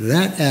Abby,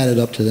 that added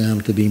up to them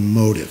to be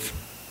motive.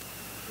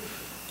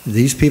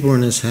 These people are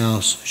in this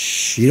house.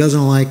 She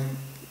doesn't like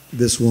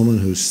this woman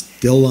who's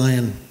still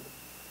lying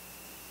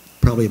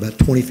probably about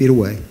 20 feet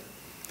away,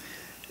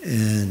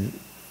 and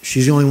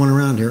she's the only one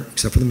around here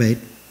except for the maid.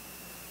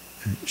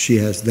 She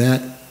has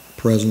that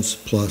presence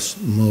plus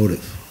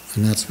motive,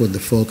 and that's what the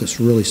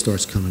focus really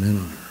starts coming in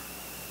on her.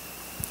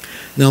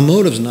 Now,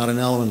 motive's not an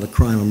element of the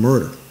crime of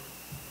murder.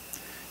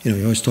 You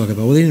always talk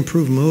about, well, they didn't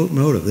prove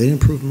motive. They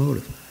didn't prove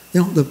motive.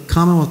 The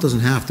Commonwealth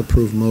doesn't have to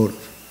prove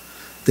motive.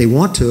 They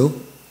want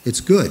to.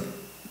 It's good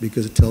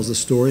because it tells the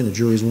story and the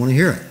juries want to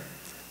hear it.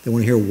 They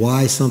want to hear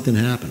why something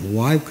happened.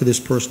 Why could this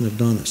person have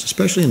done this,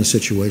 especially in a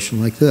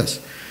situation like this?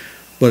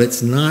 But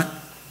it's not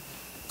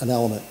an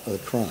element of the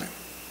crime.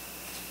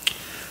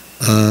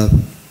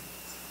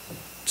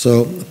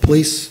 So the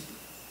police,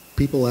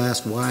 people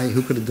ask why,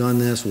 who could have done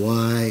this,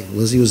 why.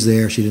 Lizzie was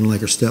there. She didn't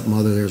like her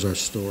stepmother. There's our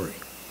story.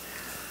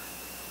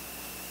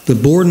 The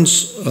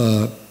Bordens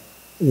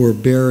were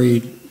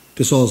buried,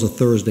 this all is a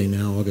Thursday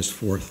now, August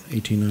 4th,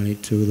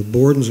 1892. The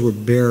Bordens were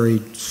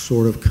buried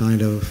sort of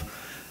kind of,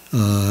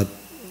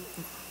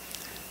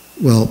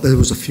 well, it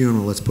was a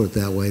funeral, let's put it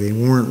that way. They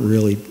weren't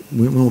really,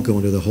 we won't go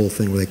into the whole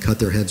thing where they cut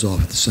their heads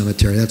off at the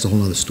cemetery. That's a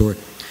whole other story.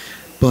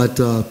 But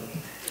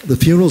the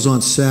funeral's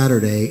on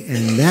Saturday,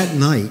 and that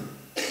night,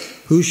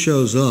 who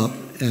shows up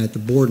at the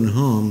Borden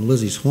home,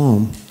 Lizzie's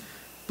home,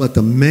 but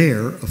the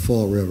mayor of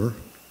Fall River,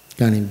 a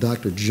guy named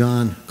Dr.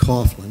 John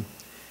Coughlin,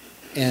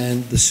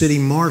 and the city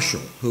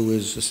marshal, who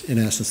is, in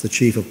essence, the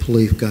chief of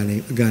police, a guy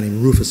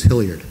named Rufus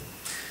Hilliard.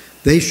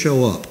 They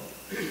show up,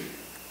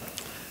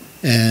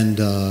 and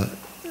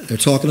they're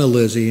talking to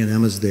Lizzie, and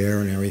Emma's there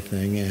and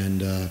everything,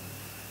 and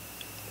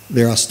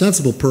their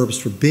ostensible purpose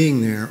for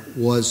being there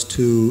was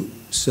to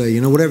say,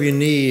 whatever you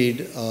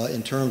need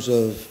in terms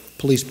of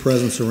police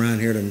presence around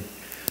here to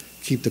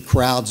keep the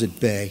crowds at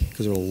bay,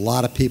 because there were a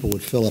lot of people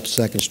would fill up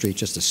 2nd Street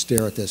just to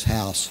stare at this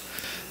house.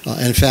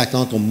 And in fact,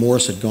 Uncle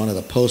Morse had gone to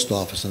the post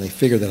office, and they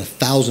figured that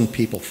 1,000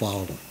 people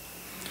followed him.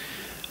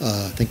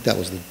 I think that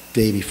was the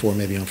day before,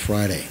 maybe on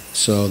Friday.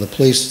 So the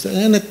police,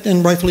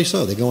 and rightfully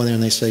so, they go in there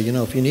and they say,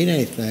 if you need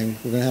anything,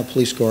 we're going to have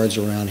police guards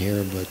around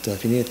here, but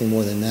if you need anything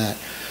more than that,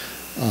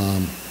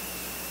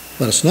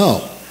 let us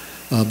know.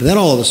 But then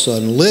all of a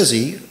sudden,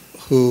 Lizzie,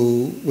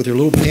 who, with her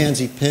little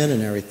pansy pin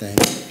and everything,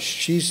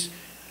 she's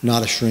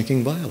not a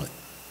shrinking violet.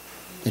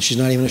 And she's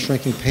not even a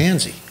shrinking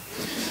pansy.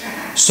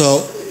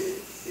 So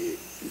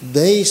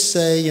they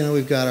say,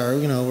 we've got our,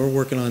 we're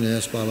working on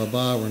this, blah, blah,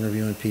 blah, we're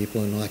interviewing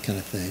people and all that kind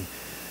of thing.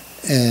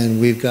 And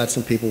we've got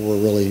some people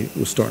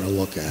we're starting to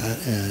look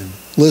at. And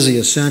Lizzie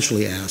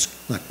essentially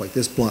asked, not quite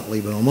this bluntly,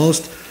 but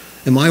almost,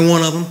 am I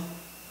one of them?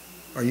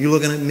 Are you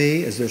looking at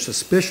me? Is there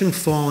suspicion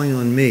falling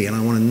on me? And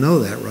I want to know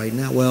that right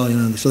now. Well,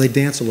 so they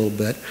dance a little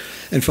bit.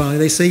 And finally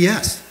they say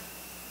yes.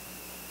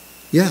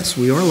 Yes,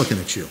 we are looking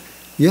at you.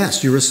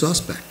 Yes, you're a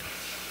suspect.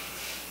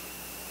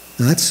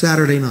 Now that's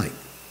Saturday night.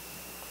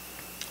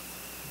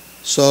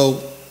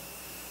 So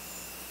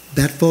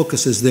that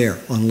focus is there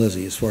on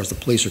Lizzie as far as the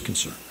police are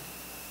concerned.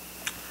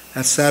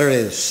 That's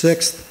Saturday the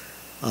 6th.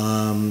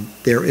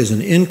 There is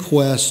an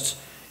inquest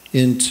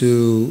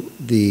into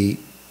the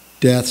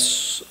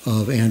deaths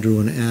of Andrew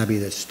and Abby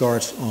that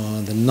starts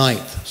on the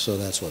 9th. So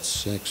that's what,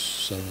 6,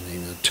 7, 8,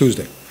 9,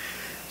 Tuesday.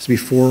 It's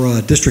before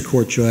a district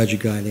court judge, a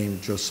guy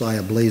named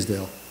Josiah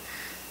Blaisdell.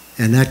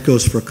 And that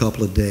goes for a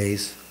couple of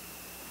days.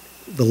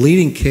 The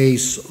leading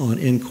case on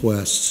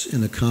inquests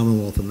in the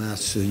Commonwealth of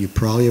Massachusetts, you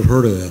probably have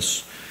heard of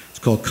this. It's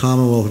called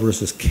Commonwealth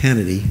versus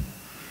Kennedy.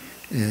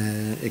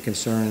 And it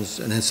concerns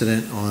an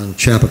incident on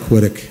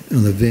Chappaquiddick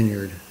on the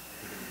Vineyard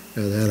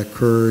that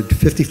occurred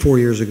 54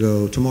 years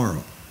ago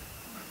tomorrow.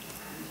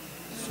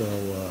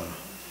 So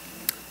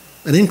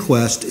an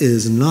inquest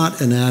is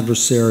not an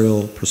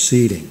adversarial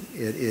proceeding.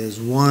 It is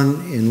one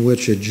in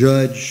which a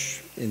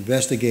judge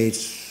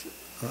investigates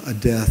a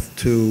death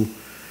to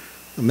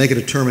make a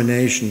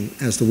determination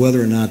as to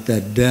whether or not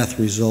that death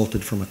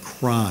resulted from a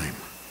crime.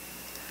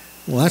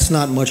 Well, that's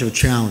not much of a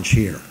challenge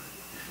here.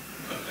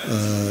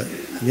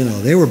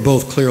 They were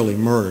both clearly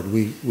murdered.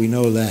 We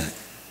know that.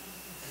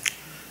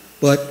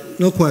 But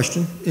no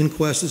question,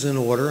 inquest is in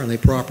order and they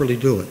properly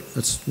do it.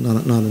 That's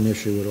not an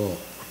issue at all.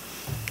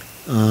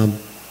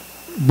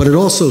 But it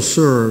also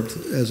served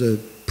as a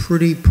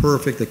pretty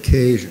perfect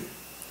occasion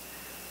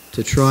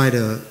to try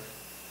to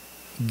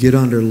get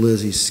under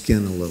Lizzie's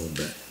skin a little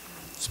bit.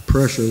 Let's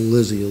pressure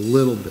Lizzie a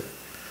little bit.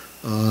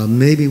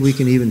 Maybe we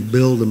can even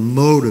build a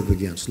motive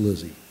against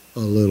Lizzie a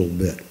little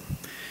bit.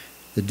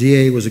 The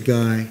DA was a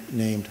guy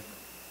named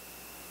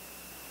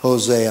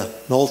Hosea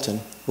Knowlton,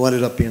 who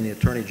ended up being the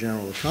Attorney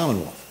General of the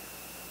Commonwealth.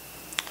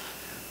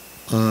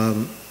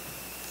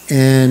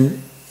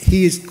 And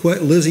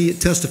Lizzie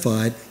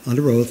testified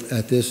under oath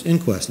at this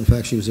inquest. In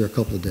fact, she was there a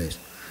couple of days.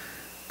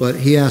 But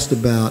he asked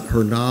about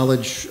her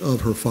knowledge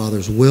of her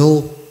father's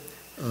will,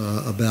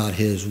 about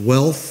his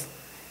wealth,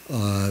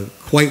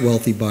 quite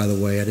wealthy, by the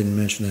way. I didn't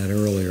mention that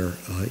earlier.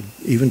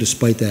 Even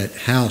despite that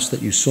house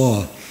that you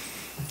saw,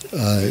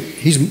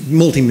 he's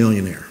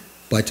multimillionaire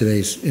in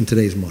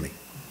today's money,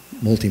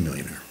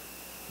 multimillionaire.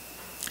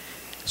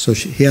 So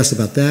he asked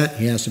about that.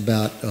 He asked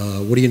about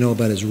what do you know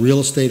about his real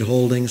estate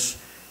holdings,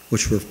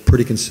 which were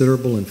pretty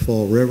considerable in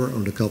Fall River,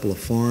 owned a couple of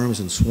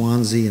farms in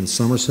Swansea and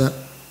Somerset,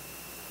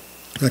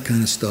 that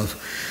kind of stuff.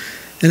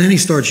 And then he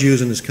starts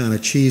using this kind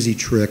of cheesy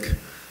trick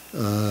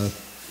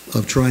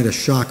of trying to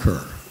shock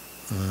her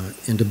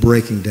into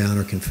breaking down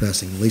or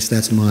confessing. At least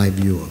that's my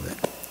view of it.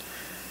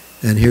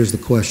 And here's the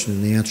question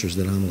and the answers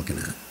that I'm looking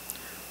at.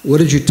 What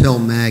did you tell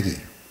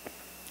Maggie?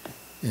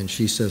 And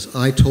she says,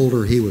 I told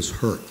her he was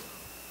hurt.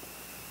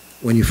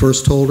 When you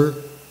first told her,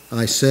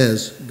 I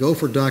says, go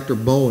for Dr.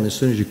 Bowen as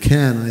soon as you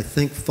can. I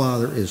think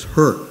father is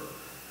hurt.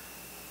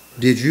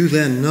 Did you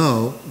then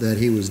know that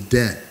he was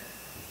dead?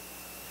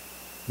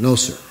 No,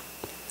 sir.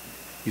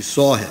 You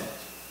saw him?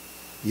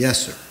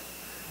 Yes, sir.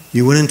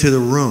 You went into the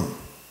room.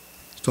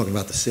 He's talking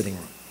about the sitting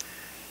room.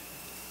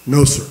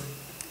 No, sir.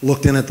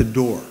 Looked in at the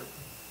door.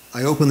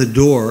 I opened the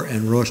door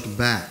and rushed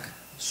back.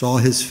 Saw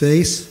his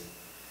face?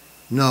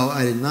 No,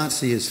 I did not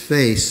see his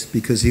face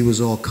because he was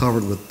all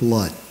covered with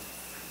blood.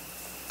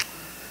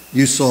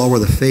 You saw where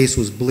the face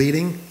was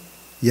bleeding?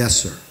 Yes,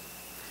 sir.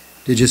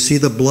 Did you see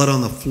the blood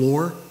on the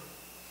floor?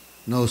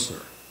 No, sir.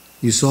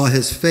 You saw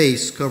his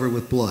face covered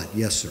with blood?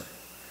 Yes, sir.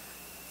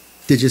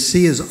 Did you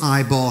see his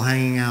eyeball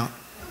hanging out?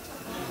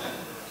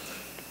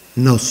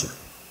 No, sir.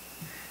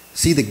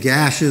 See the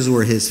gashes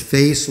where his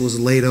face was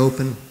laid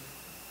open?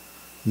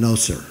 No,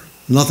 sir.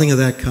 Nothing of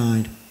that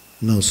kind?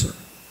 No, sir.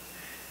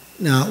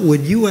 Now,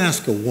 would you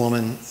ask a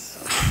woman,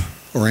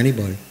 or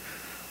anybody,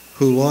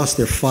 who lost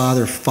their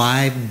father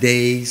 5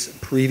 days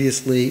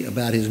previously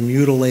about his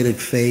mutilated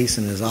face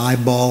and his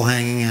eyeball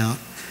hanging out,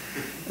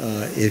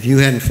 if you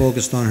hadn't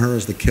focused on her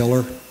as the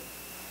killer,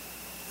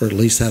 or at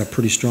least had a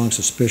pretty strong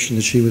suspicion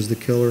that she was the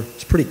killer?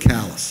 It's pretty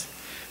callous.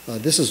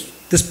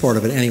 This part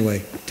of it,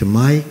 anyway, to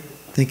my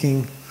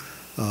thinking,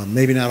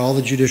 maybe not all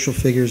the judicial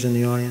figures in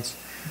the audience,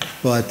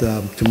 but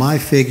to my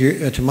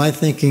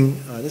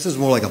thinking, this is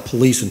more like a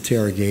police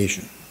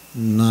interrogation,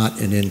 not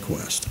an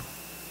inquest.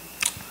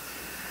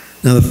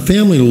 Now, the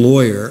family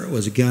lawyer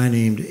was a guy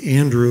named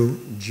Andrew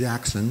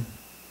Jackson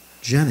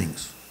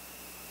Jennings.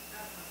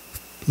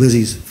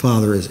 Lizzie's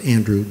father is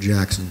Andrew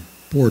Jackson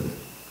Borden.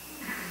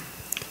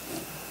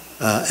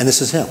 And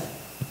this is him.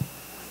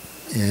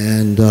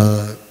 And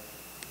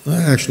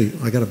actually,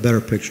 I got a better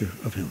picture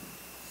of him.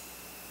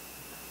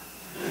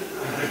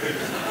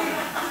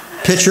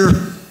 Pitcher,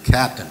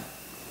 captain.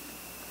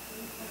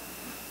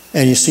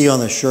 And you see on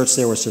the shirts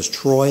there where it says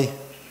Troy.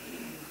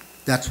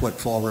 That's what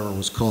Fall River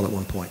was called at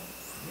one point.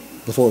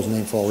 Before it was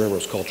named Fall River, it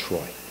was called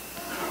Troy.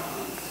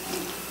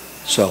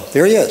 So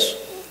there he is.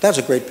 That's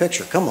a great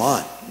picture. Come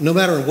on. No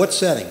matter in what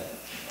setting,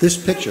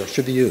 this picture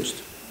should be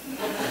used.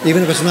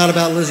 Even if it's not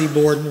about Lizzie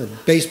Borden or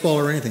baseball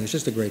or anything, it's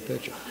just a great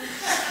picture.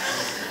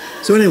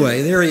 So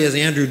anyway, there he is,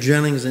 Andrew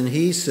Jennings, and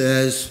he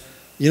says,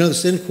 you know,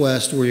 this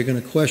inquest where you're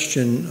going to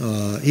question,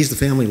 he's the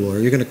family lawyer,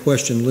 you're going to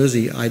question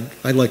Lizzie,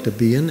 I'd like to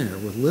be in there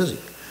with Lizzie.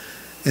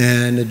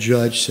 And the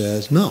judge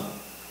says, no,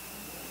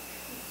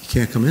 you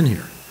can't come in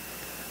here,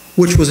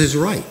 which was his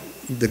right.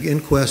 The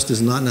inquest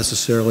is not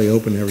necessarily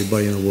open to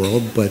everybody in the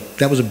world, but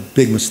that was a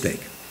big mistake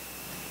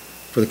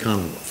for the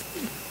Commonwealth.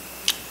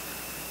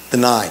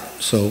 Denied.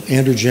 So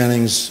Andrew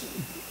Jennings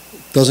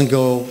doesn't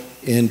go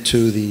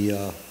into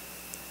the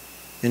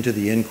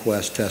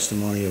inquest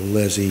testimony of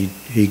Lizzie.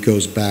 He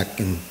goes back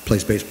and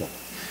plays baseball.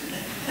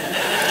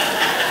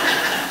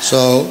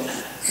 So,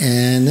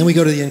 and then we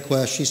go to the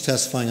inquest. She's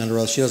testifying under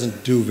oath. She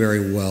doesn't do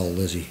very well,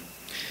 Lizzie.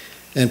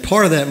 And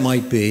part of that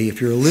might be,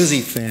 if you're a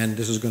Lizzie fan,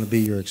 this is going to be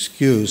your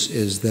excuse,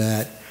 is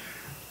that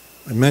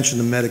I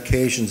mentioned the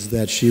medications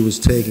that she was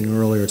taking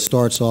earlier. It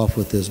starts off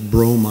with this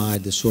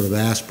bromide, this sort of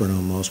aspirin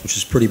almost, which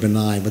is pretty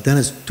benign, but then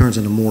it turns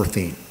into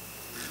morphine.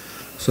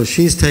 So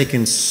she's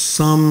taken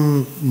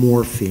some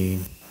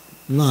morphine,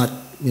 not,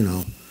 you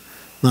know,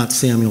 not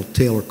Samuel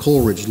Taylor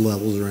Coleridge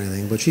levels or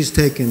anything, but she's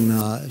taken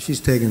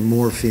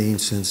morphine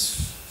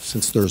since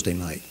Thursday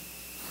night.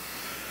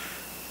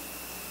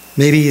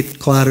 Maybe it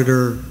clouded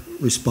her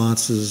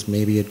responses,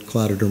 maybe it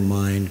clouded her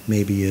mind,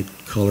 maybe it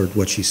colored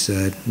what she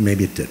said,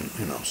 maybe it didn't,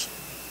 who knows.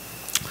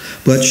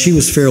 But she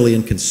was fairly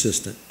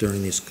inconsistent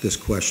during this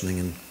questioning,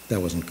 and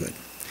that wasn't good.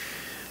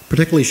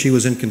 Particularly, she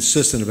was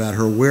inconsistent about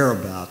her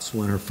whereabouts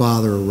when her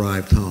father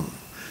arrived home.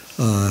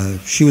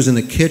 She was in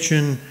the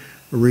kitchen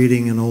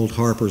reading an old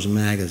Harper's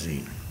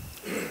magazine.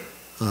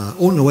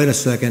 Oh, no, wait a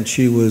second.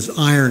 She was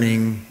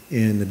ironing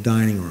in the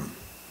dining room.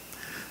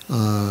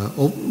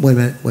 Oh, wait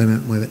a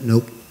minute.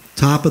 Nope.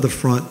 Top of the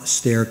front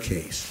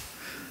staircase.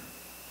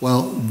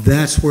 Well,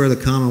 that's where the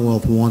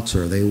Commonwealth wants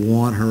her. They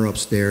want her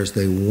upstairs.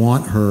 They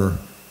want her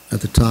at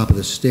the top of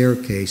the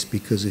staircase,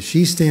 because if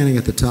she's standing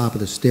at the top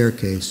of the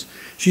staircase,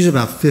 she's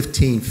about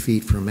 15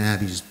 feet from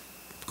Abby's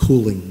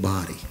cooling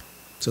body.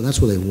 So that's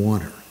where they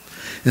want her.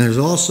 And there's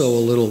also a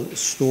little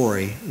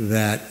story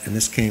that, and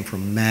this came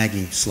from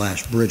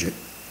Maggie/Bridget,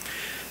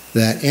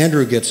 that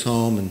Andrew gets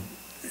home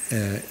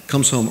and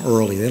comes home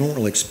early. They don't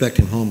really expect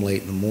him home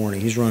late in the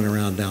morning. He's running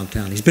around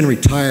downtown. He's been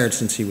retired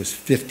since he was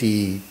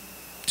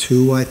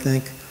 52, I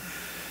think.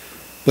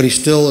 But he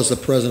still is the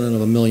president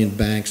of a million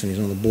banks, and he's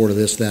on the board of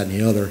this, that, and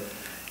the other.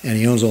 And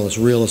he owns all this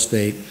real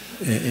estate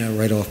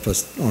right off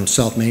on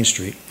South Main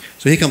Street.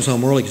 So he comes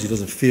home early because he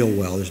doesn't feel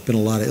well. There's been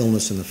a lot of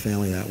illness in the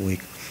family that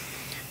week.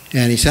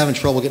 And he's having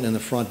trouble getting in the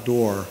front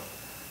door.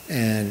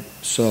 And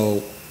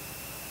so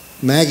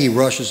Maggie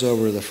rushes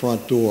over to the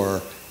front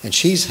door, and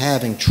she's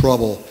having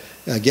trouble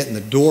getting the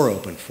door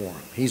open for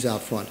him. He's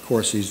out front. Of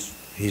course, he's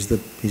the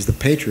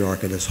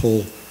patriarch of this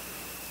whole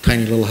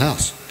tiny little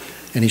house.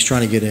 And he's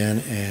trying to get in,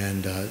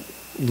 and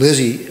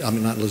Maggie's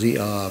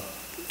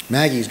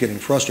getting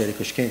frustrated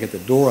because she can't get the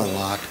door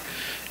unlocked.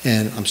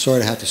 And I'm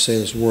sorry to have to say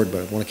this word, but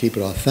I want to keep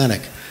it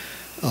authentic.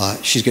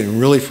 She's getting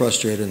really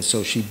frustrated, and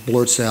so she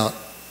blurts out,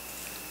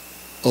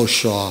 "Oh,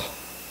 Shaw."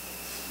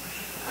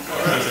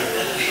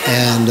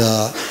 And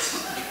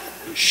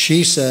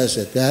she says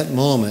at that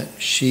moment,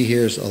 she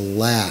hears a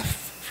laugh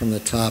from the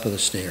top of the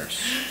stairs,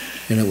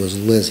 and it was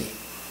Lizzie.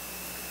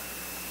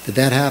 Did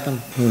that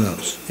happen? Who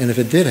knows? And if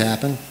it did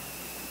happen,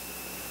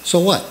 so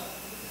what?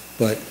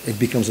 But it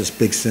becomes this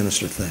big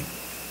sinister thing.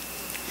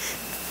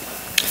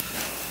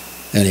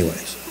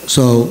 Anyways,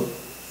 so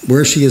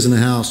where she is in the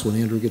house when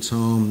Andrew gets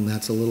home,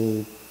 that's a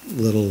little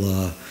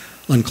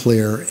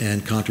unclear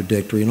and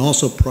contradictory. And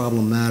also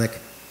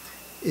problematic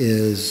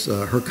is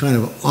her kind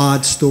of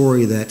odd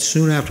story that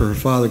soon after her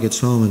father gets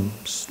home and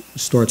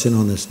starts in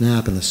on this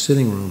nap in the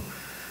sitting room,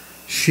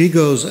 she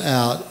goes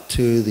out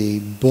to the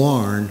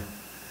barn.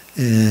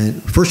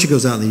 And first she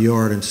goes out in the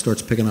yard and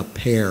starts picking up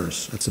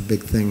pears. That's a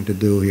big thing to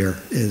do here,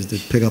 is to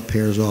pick up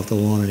pears off the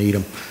lawn and eat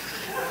them.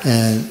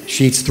 And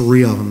she eats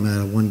 3 of them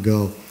at one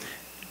go.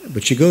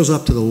 But she goes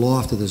up to the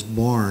loft of this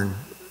barn,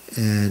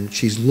 and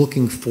she's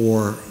looking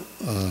for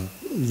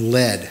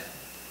lead,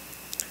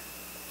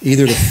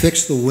 either to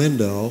fix the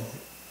window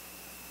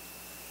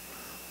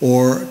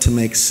or to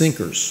make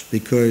sinkers,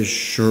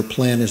 because her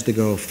plan is to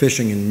go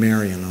fishing in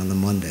Marion on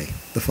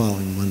the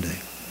following Monday.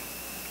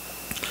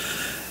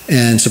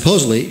 And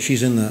supposedly,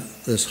 she's in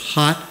this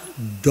hot,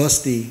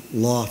 dusty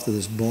loft of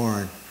this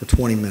barn for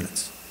 20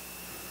 minutes,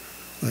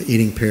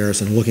 eating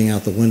pears and looking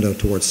out the window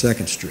towards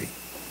 2nd Street.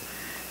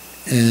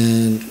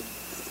 And,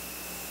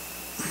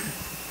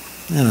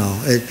 you know,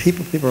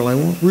 people are like,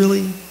 well,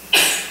 really?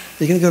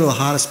 You're going to go to the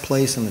hottest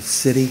place in the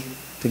city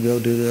to go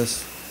do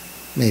this?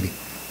 Maybe.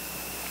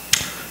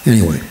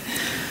 Anyway,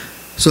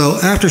 so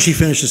after she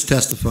finishes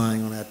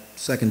testifying on that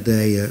 2nd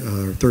day,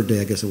 or 3rd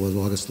day, I guess it was,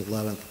 August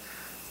 11th,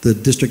 the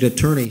district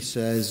attorney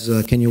says,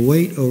 can you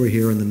wait over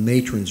here in the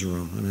matron's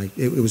room? And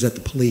it was at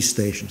the police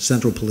station,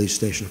 Central Police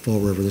Station,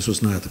 Fall River. This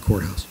was not at the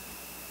courthouse.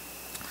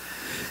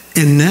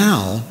 And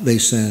now they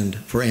send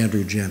for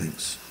Andrew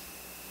Jennings.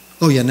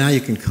 Oh yeah, now you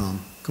can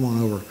come. Come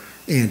on over.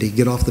 Andy,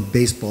 get off the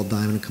baseball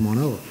diamond and come on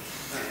over.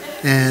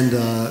 And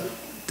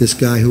this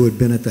guy who had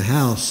been at the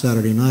house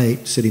Saturday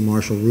night, City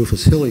Marshal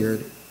Rufus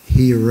Hilliard,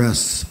 he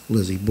arrests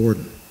Lizzie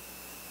Borden.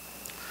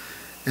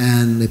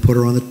 And they put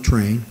her on the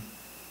train,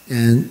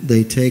 and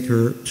they take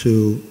her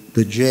to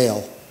the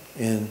jail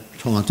in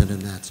Taunton,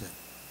 and that's it.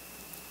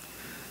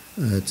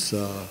 It's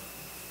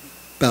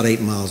about 8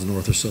 miles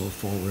north or so of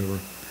Fall River.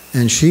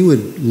 And she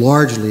would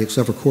largely,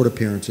 except for court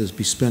appearances,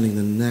 be spending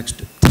the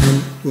next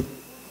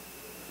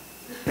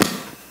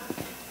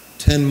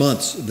 10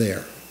 months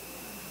there.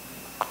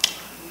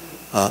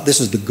 This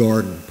is the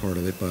garden part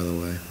of it, by the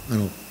way. I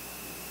don't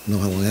know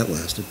how long that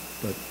lasted,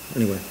 but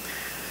anyway.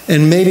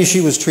 And maybe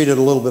she was treated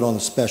a little bit on the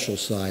special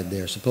side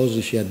there.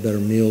 Supposedly she had better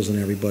meals than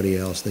everybody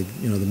else. The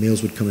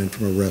meals would come in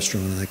from a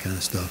restaurant and that kind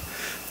of stuff.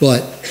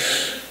 But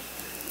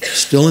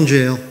still in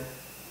jail,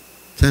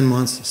 10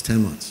 months, it's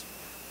 10 months.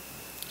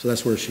 So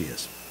that's where she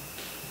is.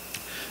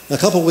 Now, a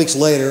couple of weeks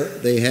later,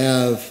 they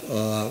have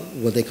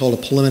what they call a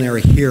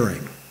preliminary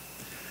hearing.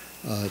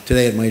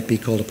 Today it might be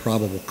called a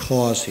probable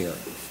cause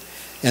hearing.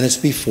 And it's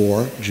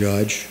before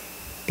Judge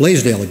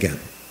Blaisdell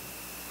again.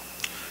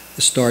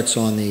 It starts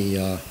on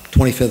the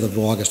 25th of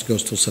August,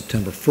 goes till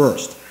September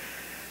 1st.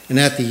 And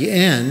at the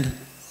end,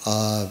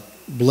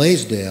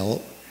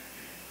 Blaisdell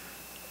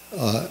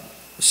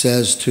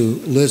says to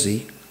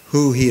Lizzie,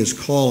 who he is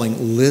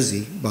calling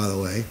Lizzie, by the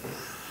way,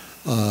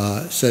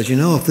 says, you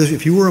know,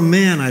 if you were a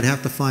man, I'd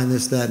have to find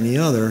this, that, and the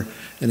other.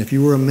 And if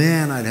you were a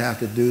man, I'd have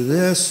to do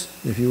this.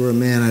 If you were a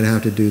man, I'd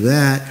have to do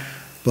that.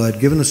 But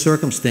given the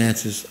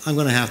circumstances, I'm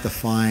going to have to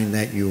find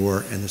that you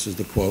were, and this is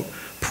the quote,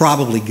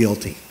 probably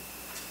guilty.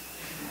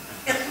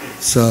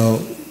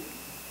 So,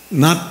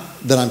 not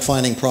that I'm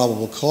finding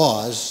probable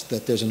cause,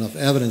 that there's enough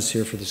evidence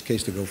here for this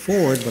case to go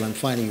forward, but I'm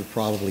finding you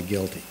probably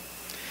guilty.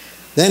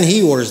 Then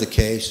he orders the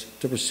case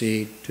to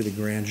proceed to the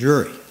grand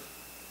jury.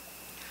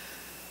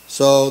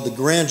 So the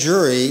grand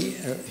jury,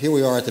 here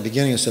we are at the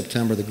beginning of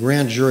September, the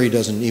grand jury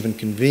doesn't even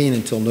convene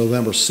until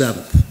November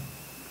 7th.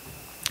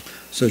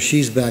 So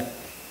she's back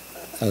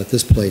out at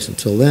this place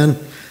until then,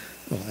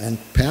 well, and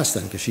past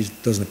then, because she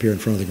doesn't appear in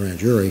front of the grand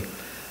jury.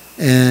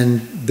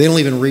 And they don't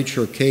even reach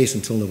her case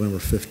until November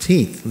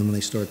 15th, when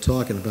they start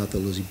talking about the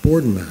Lizzie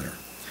Borden matter.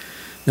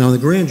 Now, in the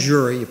grand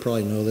jury, you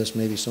probably know this,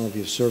 maybe some of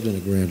you have served in a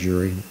grand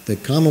jury, the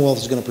Commonwealth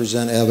is going to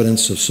present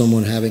evidence of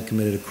someone having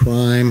committed a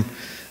crime,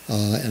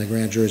 and the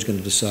grand jury is going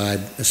to decide,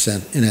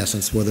 in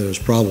essence, whether there's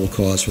probable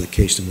cause for the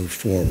case to move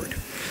forward.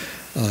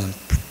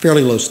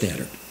 Fairly low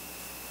standard.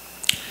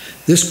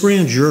 This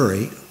grand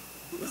jury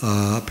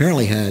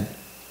apparently had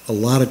a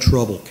lot of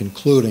trouble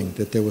concluding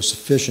that there was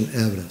sufficient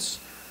evidence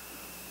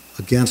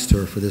against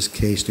her for this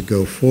case to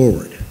go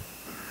forward,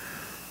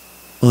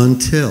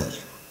 until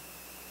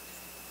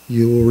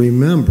you will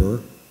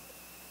remember,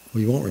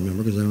 well, you won't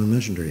remember because I haven't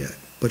mentioned her yet,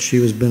 but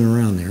she has been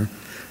around there.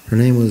 Her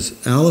name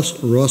was Alice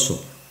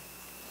Russell.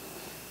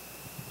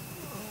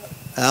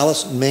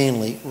 Alice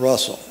Manley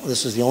Russell.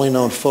 This is the only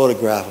known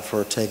photograph of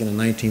her taken in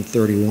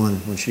 1931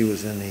 when she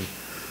was in the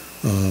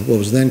what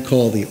was then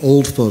called the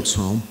Old Folks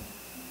Home,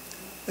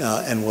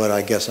 and what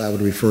I guess I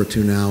would refer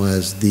to now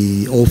as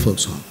the Old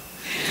Folks Home.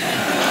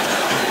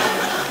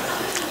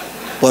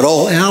 But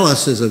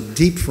Alice is a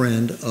deep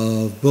friend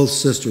of both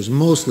sisters,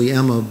 mostly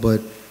Emma,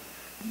 but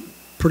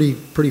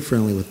pretty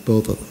friendly with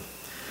both of them.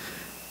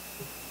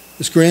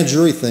 This grand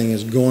jury thing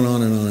is going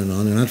on and on and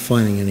on. They're not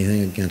finding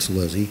anything against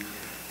Lizzie.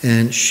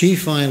 And she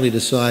finally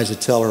decides to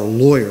tell her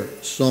lawyer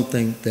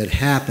something that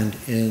happened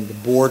in the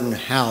Borden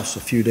house a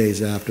few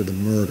days after the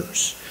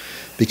murders,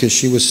 because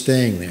she was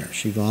staying there.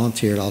 She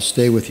volunteered, I'll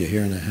stay with you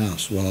here in the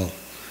house while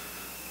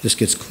this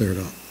gets cleared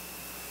up.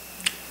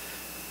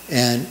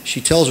 And she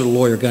tells her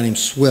lawyer, a guy named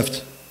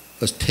Swift,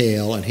 a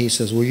tale, and he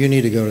says, well, you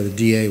need to go to the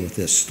DA with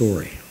this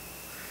story,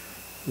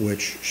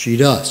 which she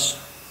does.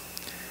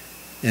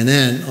 And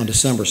then on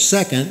December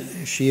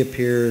 2nd, she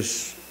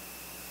appears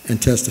and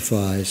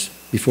testifies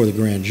before the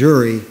grand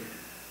jury,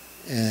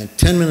 and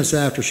 10 minutes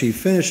after she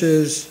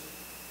finishes,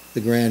 the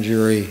grand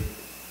jury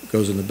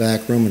goes in the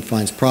back room and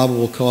finds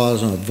probable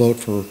cause on a vote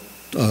for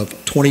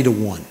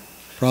 20-1,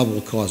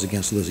 probable cause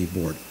against Lizzie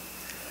Borden.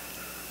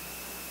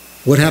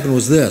 What happened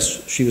was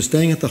this: she was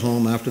staying at the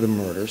home after the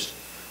murders,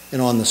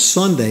 and on the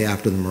Sunday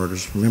after the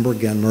murders, remember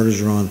again,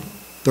 murders are on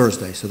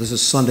Thursday, so this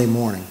is Sunday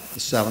morning, the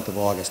 7th of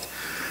August,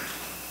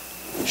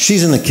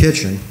 she's in the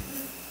kitchen,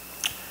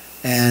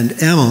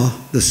 and Emma,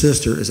 the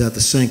sister, is at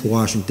the sink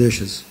washing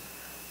dishes.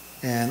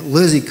 And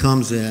Lizzie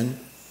comes in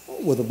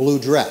with a blue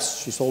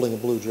dress. She's holding a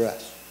blue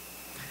dress.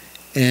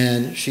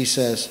 And she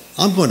says,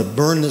 I'm going to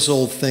burn this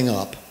old thing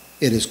up.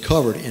 It is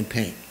covered in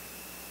paint.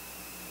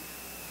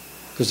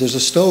 Because there's a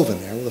stove in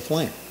there with a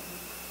flame.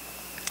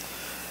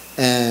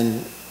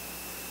 And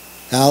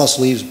Alice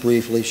leaves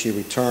briefly. She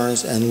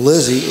returns. And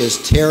Lizzie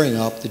is tearing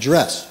up the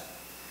dress.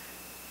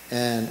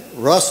 And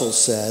Russell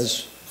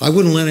says, I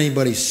wouldn't let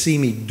anybody see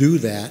me do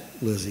that,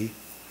 Lizzie.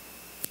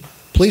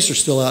 Police are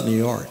still out in the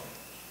yard.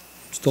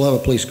 Still have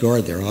a police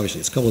guard there, obviously.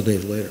 It's a couple of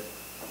days later.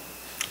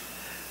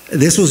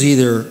 This was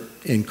either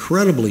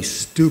incredibly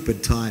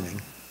stupid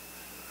timing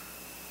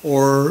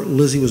or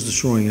Lizzie was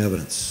destroying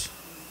evidence.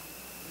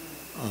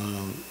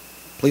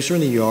 Police are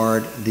in the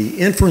yard. The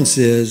inference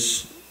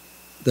is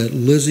that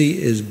Lizzie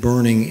is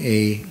burning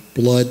a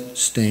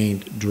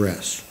blood-stained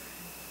dress.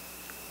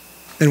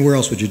 And where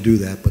else would you do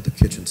that but the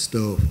kitchen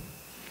stove?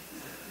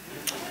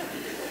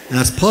 And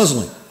that's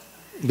puzzling,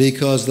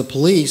 because the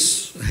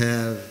police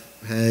have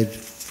had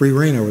free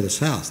reign over this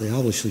house. They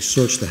obviously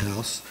searched the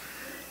house.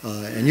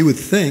 And you would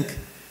think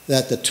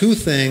that the two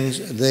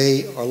things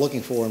they are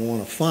looking for and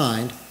want to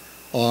find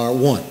are,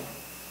 one,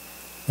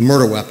 a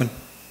murder weapon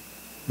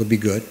would be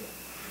good,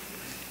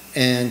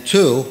 and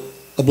two,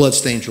 a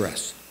blood-stained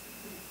dress.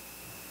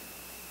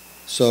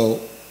 So,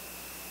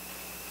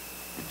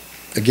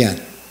 again,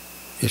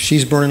 if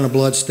she's burning a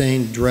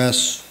blood-stained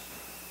dress,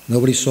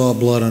 nobody saw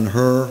blood on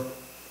her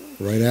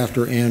right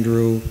after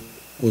Andrew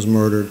was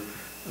murdered.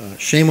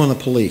 Shame on the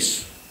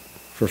police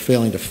for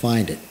failing to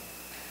find it,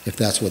 if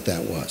that's what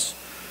that was.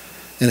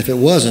 And if it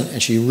wasn't,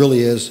 and she really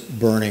is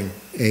burning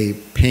a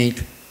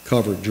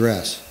paint-covered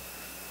dress,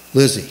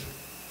 Lizzie,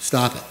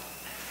 stop it.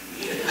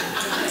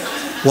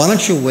 Why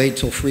don't you wait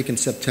till freaking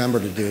September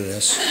to do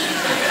this?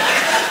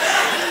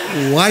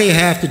 Why do you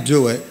have to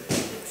do it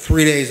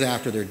 3 days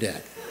after they're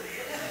dead?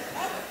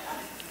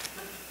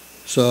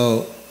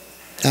 So,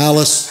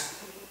 Alice,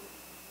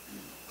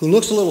 who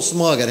looks a little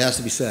smug, it has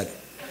to be said,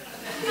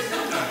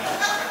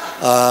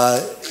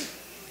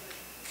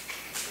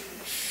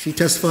 she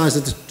testifies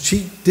that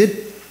she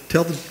did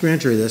tell the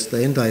grand jury this,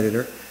 they indicted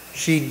her.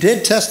 She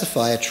did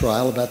testify at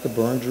trial about the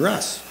burned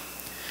dress.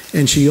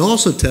 And she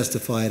also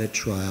testified at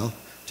trial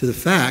to the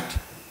fact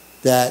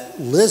that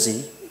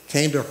Lizzie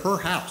came to her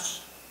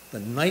house the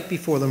night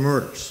before the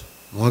murders,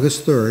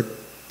 August 3rd,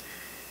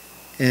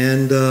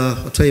 and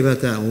I'll tell you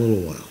about that in a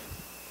little while,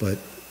 but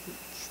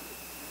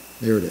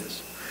there it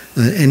is.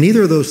 And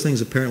neither of those things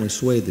apparently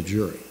swayed the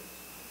jury.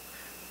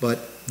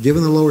 But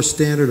given the lower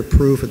standard of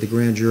proof at the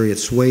grand jury, it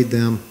swayed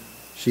them.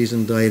 She's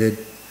indicted,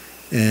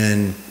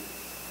 and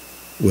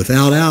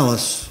without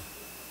Alice,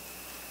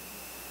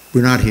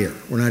 we're not here.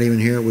 We're not even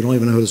here. We don't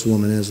even know who this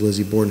woman is,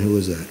 Lizzie Borden. Who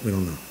is that? We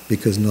don't know.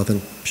 Because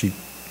she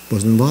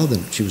wasn't involved in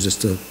it. She was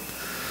just an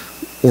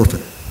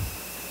orphan.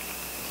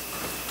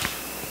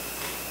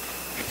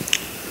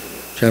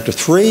 Chapter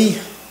 3,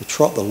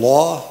 the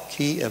law,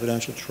 key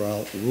evidential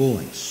trial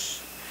rulings.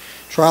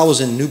 Trial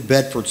was in New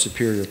Bedford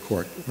Superior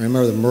Court.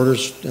 Remember the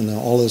murders and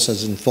all this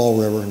is in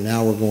Fall River, and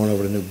now we're going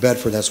over to New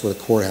Bedford. That's where the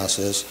courthouse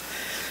is.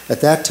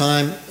 At that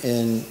time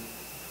in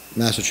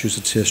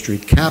Massachusetts history,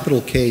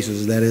 capital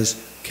cases, that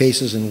is,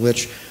 cases in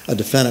which a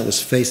defendant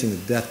was facing the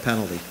death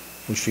penalty,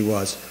 which she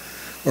was,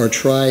 are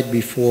tried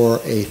before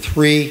a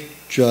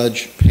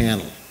 3-judge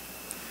panel.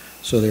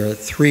 So there are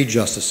 3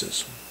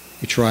 justices.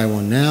 You try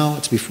one now,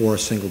 it's before a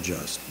single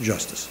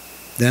justice.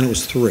 Then it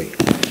was 3.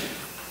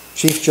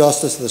 Chief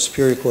Justice of the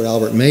Superior Court,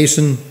 Albert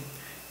Mason, a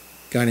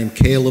guy named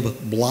Caleb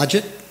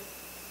Blodgett,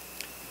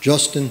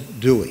 Justin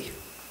Dewey.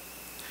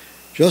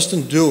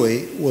 Justin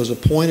Dewey was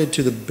appointed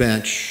to the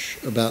bench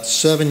about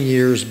 7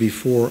 years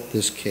before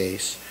this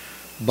case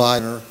by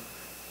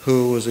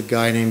who was a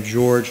guy named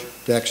George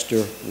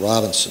Dexter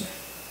Robinson.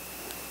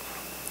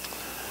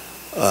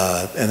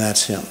 And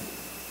that's him.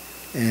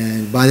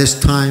 And by this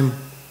time,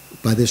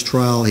 by this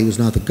trial, he was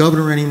not the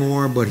governor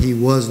anymore, but he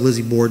was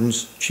Lizzie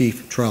Borden's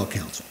chief trial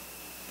counsel.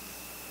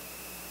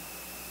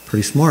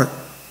 Pretty smart.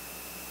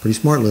 Pretty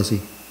smart,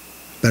 Lizzie.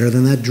 Better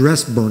than that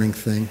dress burning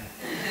thing.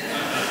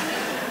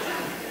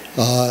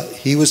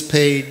 He was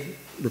paid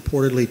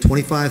reportedly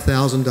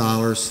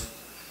 $25,000,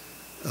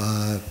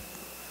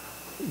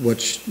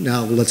 which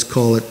now let's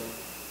call it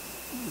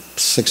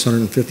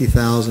 $650,000,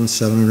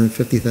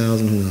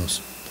 $750,000, who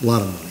knows? A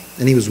lot of money.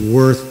 And he was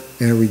worth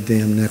every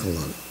damn nickel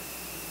of it.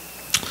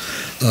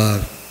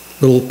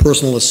 Little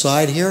personal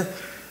aside here.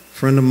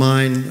 Friend of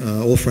mine,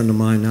 old friend of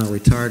mine, now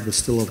retired, but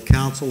still of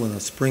counsel in a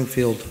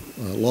Springfield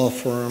law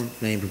firm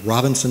named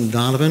Robinson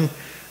Donovan.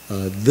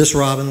 This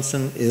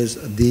Robinson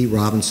is the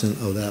Robinson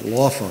of that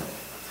law firm.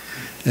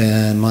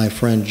 And my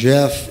friend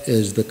Jeff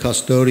is the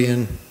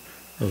custodian,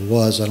 or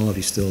was, I don't know if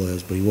he still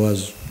is, but he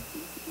was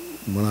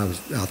when I was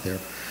out there,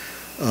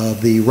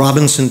 of the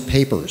Robinson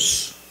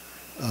Papers.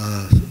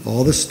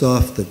 All the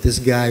stuff that this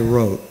guy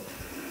wrote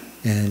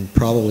and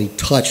probably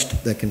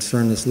touched that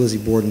concerned this Lizzie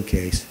Borden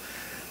case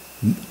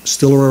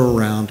still are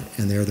around,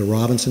 and they're the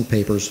Robinson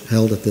Papers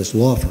held at this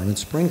law firm in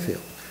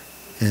Springfield.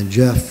 And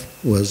Jeff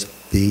was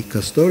the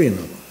custodian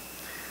of them.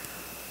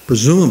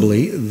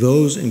 Presumably,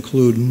 those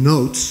include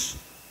notes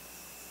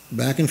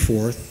back and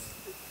forth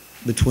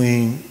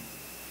between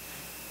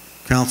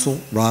counsel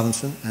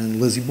Robinson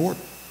and Lizzie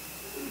Borden.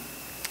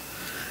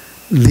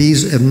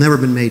 These have never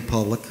been made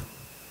public,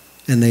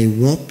 and they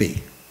won't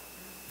be.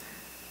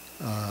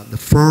 The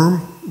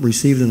firm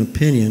received an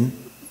opinion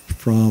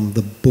from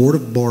the Board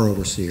of Bar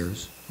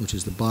Overseers, which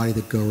is the body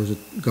that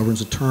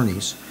governs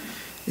attorneys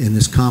in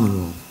this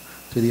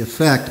Commonwealth, to the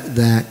effect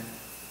that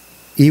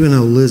even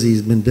though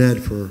Lizzie's been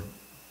dead for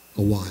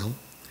a while,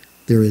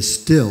 there is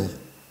still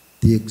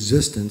the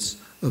existence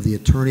of the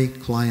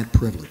attorney-client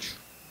privilege.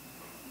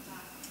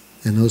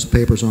 And those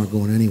papers aren't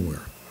going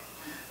anywhere.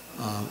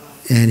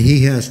 And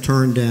he has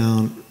turned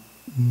down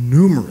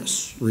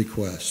numerous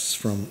requests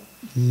from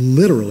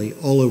literally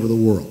all over the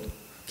world.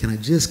 Can I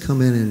just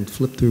come in and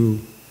flip through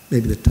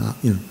maybe the top,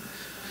 you know?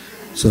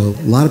 So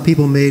a lot of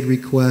people made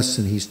requests,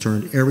 and he's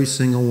turned every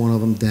single one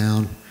of them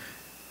down,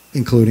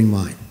 including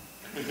mine.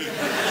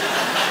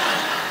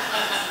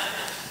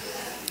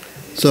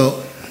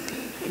 So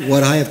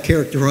what I have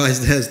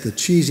characterized as the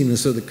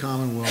cheesiness of the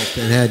Commonwealth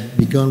that had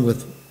begun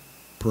with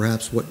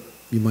perhaps what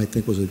you might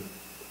think was a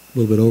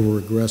little bit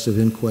over-aggressive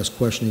inquest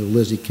questioning of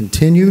Lizzie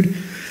continued.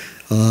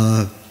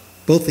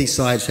 Both these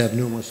sides have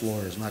numerous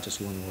lawyers, not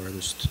just one lawyer.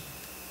 There's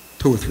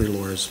 2 or 3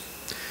 lawyers.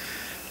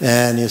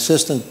 And the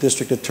assistant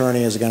district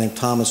attorney is a guy named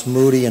Thomas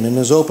Moody, and in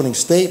his opening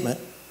statement,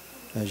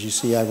 as you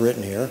see I've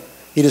written here,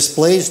 he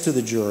displays to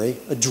the jury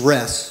a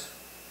dress.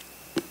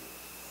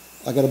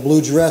 I got a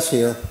blue dress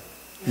here.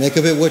 Make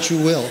of it what you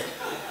will.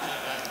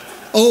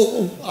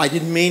 Oh, I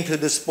didn't mean to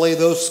display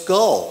those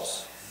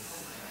skulls.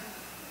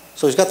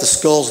 So he's got the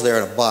skulls there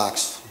in a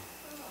box.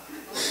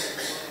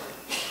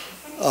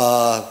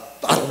 I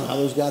don't know how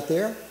those got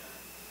there.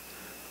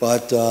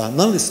 But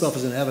none of this stuff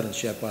is in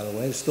evidence yet, by the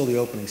way. It's still the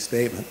opening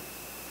statement.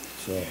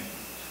 So,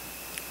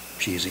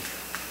 cheesy.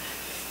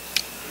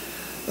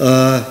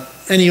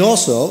 And he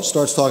also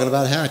starts talking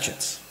about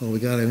hatchets. Well,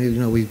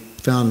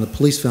 the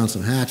police found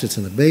some hatchets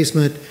in the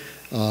basement.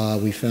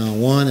 We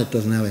found one that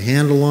doesn't have a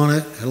handle on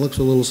it. It looks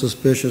a little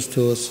suspicious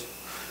to us.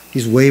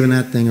 He's waving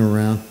that thing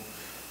around.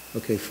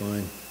 Okay,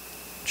 fine.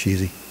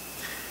 Cheesy.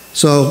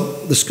 So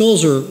the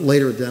skulls are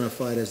later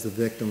identified as the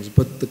victims,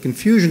 but the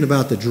confusion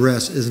about the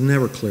dress is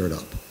never cleared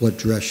up, what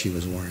dress she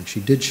was wearing.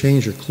 She did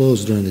change her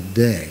clothes during the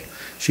day.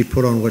 She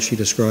put on what she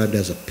described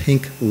as a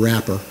pink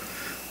wrapper,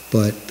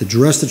 but the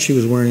dress that she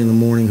was wearing in the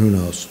morning, who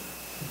knows?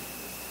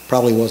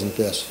 Probably wasn't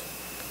this.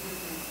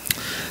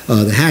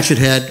 The hatchet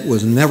head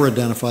was never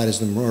identified as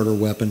the murder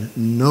weapon.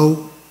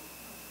 No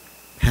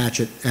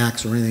hatchet,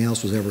 axe, or anything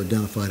else was ever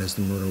identified as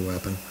the murder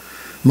weapon.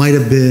 Might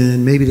have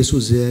been, maybe this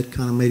was it,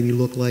 kind of made me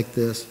look like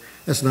this.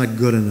 That's not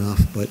good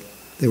enough, but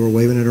they were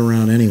waving it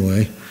around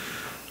anyway.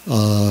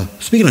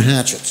 Speaking of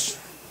hatchets,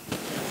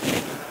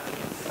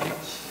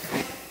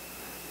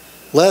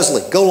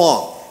 Leslie, go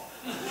long.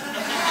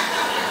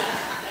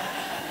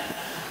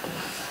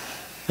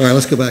 All right,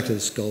 let's go back to the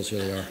skulls.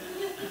 Here they are.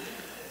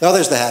 Oh,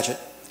 there's the hatchet.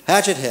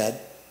 Hatchet head,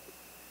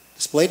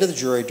 displayed to the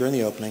jury during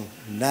the opening,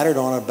 nattered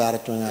on about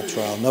it during that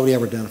trial. Nobody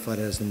ever identified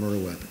it as the murder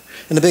weapon.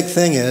 And the big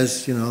thing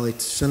is, you know, they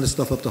send this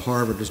stuff up to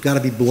Harvard. There's got to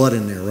be blood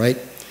in there, right?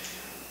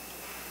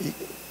 A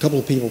couple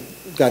of people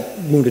got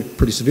wounded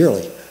pretty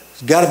severely.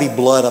 There's got to be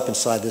blood up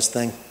inside this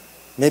thing.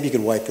 Maybe you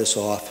could wipe this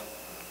off,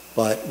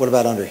 but what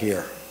about under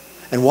here?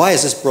 And why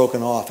is this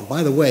broken off? And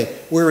by the way,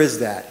 where is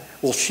that?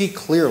 Well, she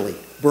clearly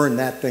burned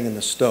that thing in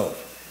the stove.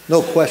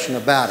 No question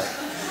about it.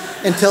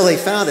 Until they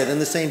found it in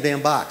the same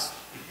damn box.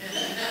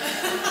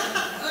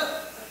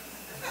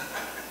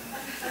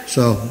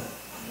 So,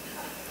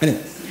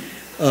 anyway,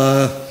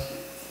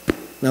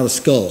 now the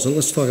skulls. So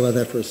let's talk about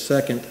that for a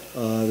second.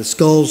 The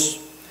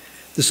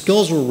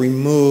skulls were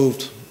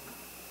removed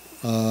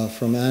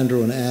from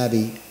Andrew and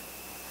Abby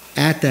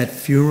at that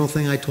funeral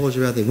thing I told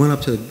you about. They went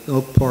up to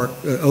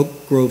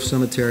Oak Grove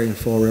Cemetery in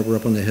Fall River,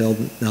 up on the hill,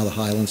 now the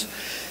Highlands,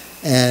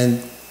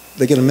 and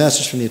they get a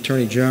message from the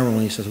Attorney General,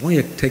 and he says, "Why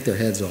don't you take their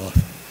heads off?"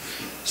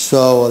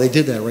 So they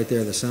did that right there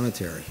in the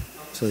cemetery.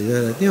 So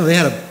they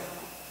had a.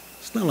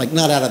 It's not like,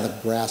 not out of the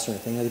grass or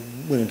anything. They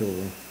went into a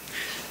room.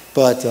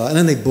 But, and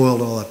then they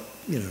boiled all up,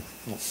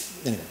 well,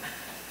 anyway.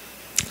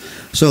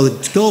 So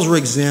the skulls were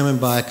examined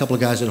by a couple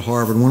of guys at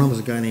Harvard. One of them was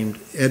a guy named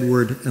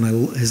Edward, and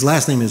his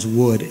last name is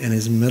Wood, and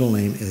his middle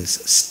name is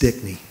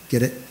Stickney.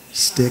 Get it?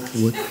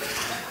 Wood.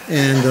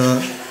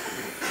 And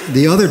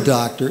the other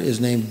doctor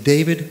is named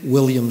David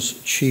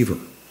Williams Cheever,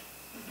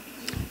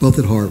 both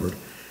at Harvard.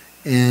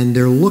 And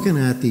they're looking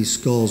at these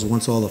skulls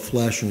once all the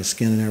flesh and the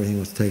skin and everything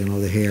was taken, all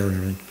the hair and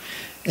everything.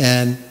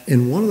 And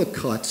in one of the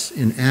cuts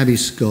in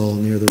Abby's skull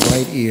near the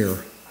right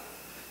ear,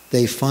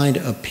 they find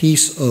a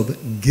piece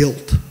of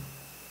gilt,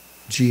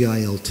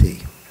 G-I-L-T.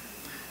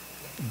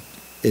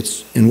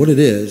 And what it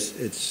is,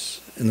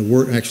 it's, and the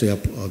word, actually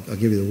I'll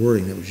give you the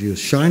wording that was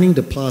used. Shining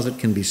deposit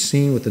can be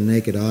seen with the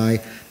naked eye.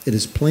 It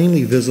is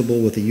plainly visible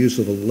with the use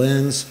of a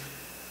lens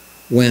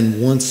when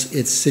once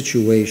its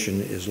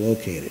situation is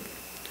located.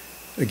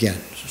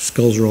 Again,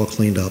 skulls are all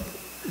cleaned up,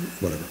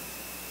 whatever.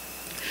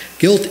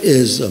 Gilt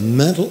is a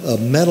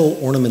metal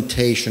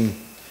ornamentation,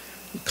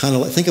 kind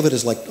of, think of it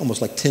as like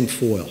almost like tin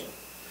foil.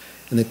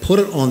 And they put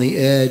it on the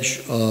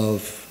edge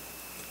of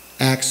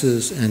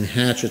axes and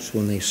hatchets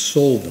when they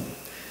sold them.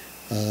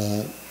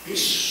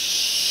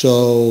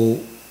 So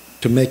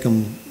to make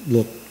them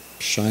look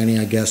shiny,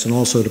 I guess, and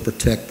also to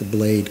protect the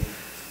blade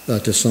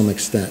to some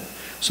extent.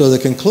 So the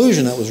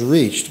conclusion that was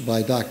reached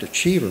by Dr.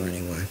 Cheever,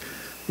 anyway,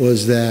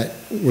 was that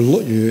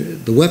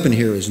the weapon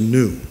here is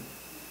new.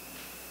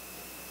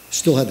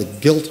 Still had the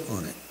gilt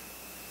on it.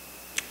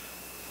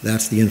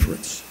 That's the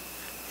inference.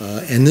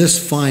 And this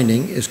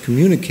finding is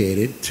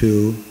communicated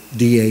to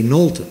D.A.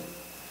 Knowlton.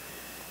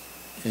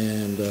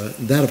 And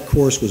that, of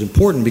course, was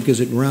important because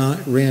it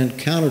ran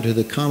counter to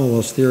the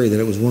Commonwealth's theory that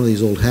it was one of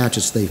these old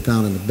hatchets they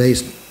found in the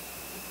basement.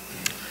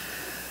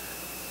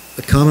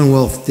 The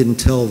Commonwealth didn't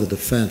tell the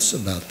defense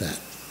about that.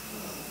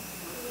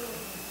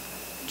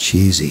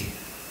 Cheesy.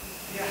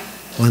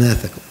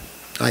 Unethical,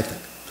 I think.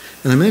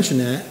 And I mention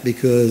that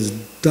because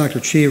Dr.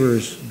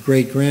 Cheever's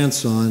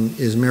great-grandson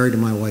is married to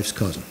my wife's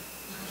cousin.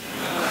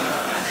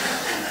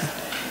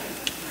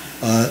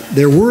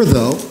 There were,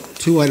 though,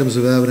 two items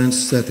of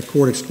evidence that the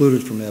court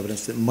excluded from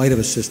evidence that might have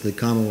assisted the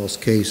Commonwealth's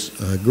case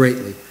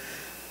greatly.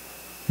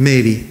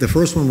 Maybe. The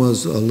first one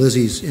was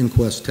Lizzie's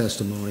inquest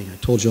testimony. I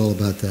told you all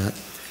about that.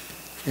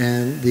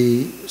 And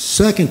the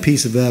second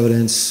piece of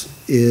evidence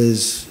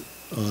is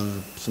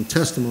some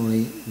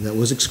testimony that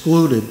was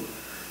excluded,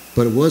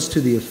 but it was to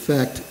the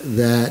effect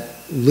that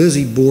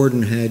Lizzie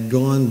Borden had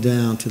gone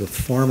down to the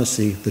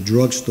pharmacy, the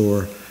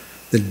drugstore,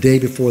 the day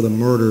before the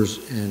murders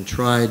and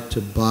tried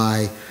to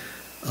buy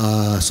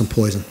some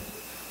poison.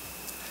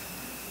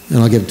 And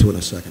I'll get into it in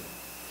a second.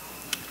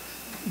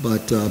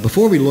 But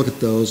before we look at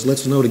those,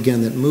 let's note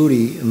again that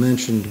Moody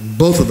mentioned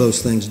both of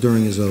those things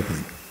during his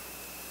opening.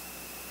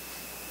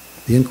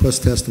 The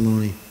inquest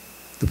testimony,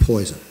 the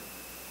poison.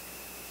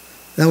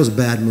 That was a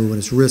bad move, and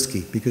it's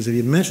risky, because if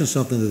you mention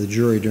something to the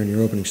jury during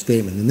your opening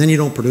statement and then you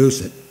don't produce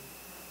it,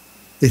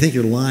 they think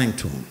you're lying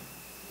to them.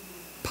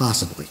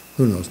 Possibly.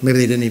 Who knows? Maybe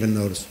they didn't even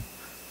notice.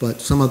 but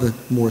some of the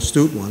more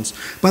astute ones.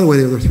 By the way,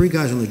 there were 3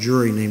 guys on the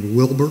jury named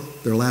Wilbur.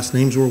 Their last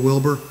names were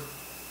Wilbur,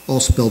 all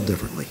spelled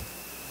differently.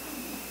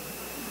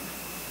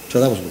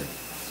 So that was weird.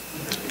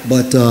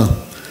 But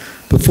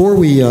before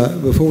we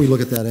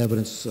look at that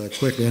evidence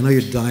quickly, I know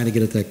you're dying to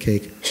get at that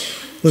cake.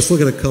 Let's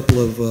look at a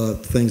couple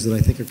of things that I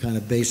think are kind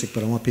of basic,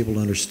 but I want people to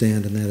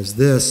understand, and that is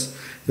this.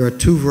 There are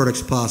 2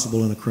 verdicts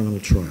possible in a criminal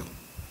trial.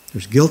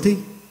 There's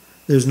guilty,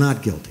 there's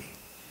not guilty.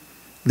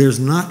 There's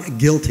not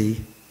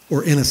guilty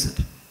or innocent.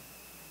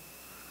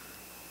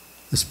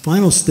 This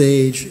final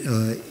stage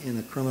in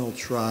a criminal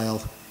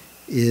trial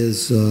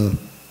is the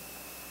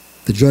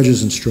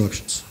judge's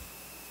instructions.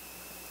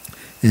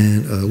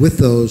 And with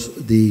those,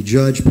 the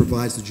judge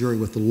provides the jury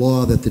with the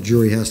law that the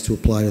jury has to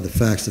apply to the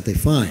facts that they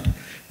find.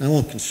 And I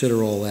won't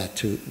consider all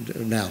that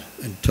now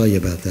and tell you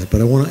about that, but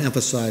I want to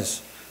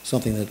emphasize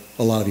something that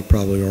a lot of you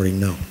probably already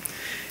know.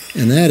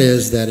 And that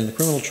is that in a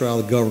criminal trial,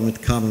 the government,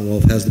 the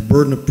Commonwealth, has the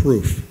burden of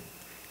proof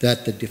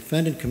that the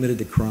defendant committed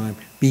the crime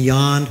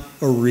beyond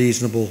a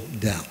reasonable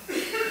doubt.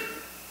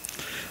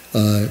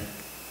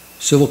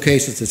 Civil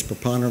cases, it's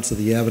preponderance of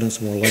the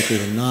evidence more likely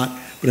than not,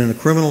 but in a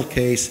criminal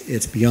case,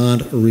 it's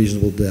beyond a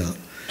reasonable doubt.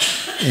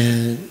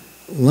 And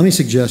let me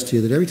suggest to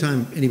you that every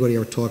time anybody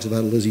ever talks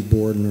about Lizzie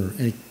Borden or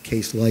any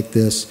case like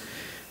this,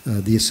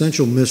 the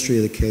essential mystery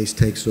of the case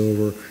takes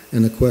over,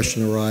 and the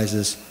question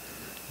arises,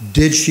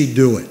 did she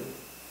do it?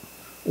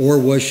 Or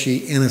was she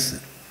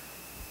innocent?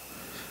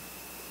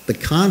 The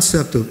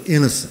concept of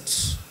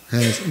innocence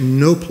has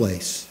no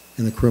place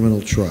in a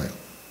criminal trial.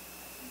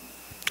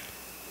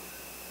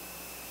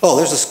 Oh,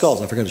 there's the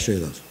skulls. I forgot to show you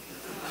those.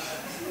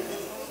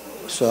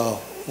 So,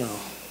 you know.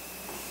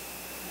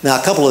 Now,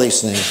 a couple of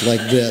these things,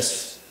 like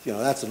this, you know,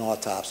 that's an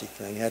autopsy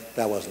thing.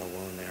 That wasn't a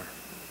wound there.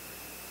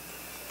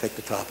 Take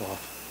the top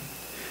off.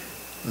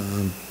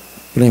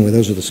 But anyway,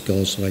 those are the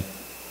skulls. So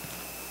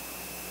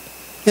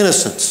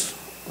Innocence.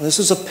 This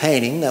is a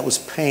painting that was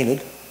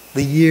painted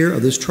the year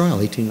of this trial,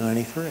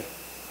 1893.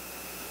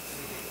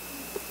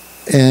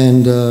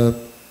 And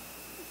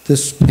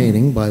this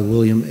painting by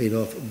William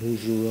Adolphe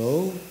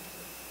Bouguereau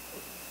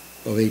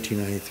of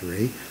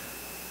 1893,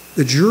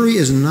 the jury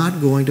is not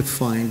going to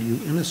find you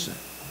innocent.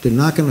 They're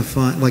not going to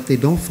find, like they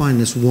don't find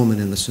this woman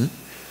innocent.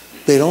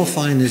 They don't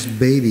find this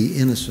baby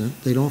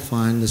innocent. They don't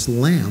find this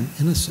lamb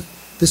innocent.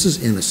 This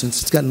is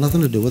innocence. It's got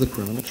nothing to do with a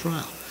criminal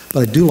trial.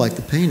 But I do like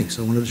the painting,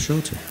 so I wanted to show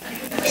it to you.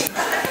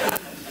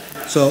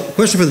 So,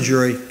 question for the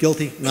jury,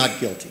 guilty, not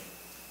guilty.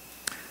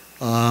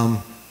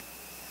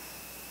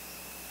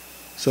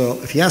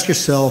 So, if you ask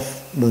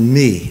yourself, or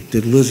me,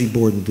 did Lizzie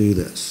Borden do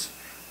this?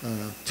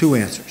 2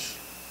 answers.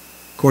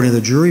 According to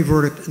the jury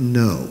verdict,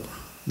 no.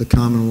 The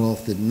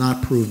Commonwealth did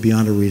not prove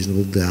beyond a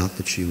reasonable doubt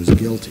that she was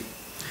guilty.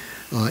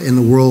 In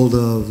the world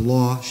of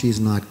law, she's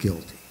not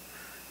guilty.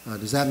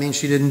 Does that mean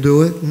she didn't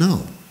do it?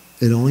 No.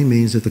 It only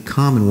means that the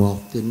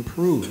Commonwealth didn't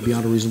prove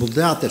beyond a reasonable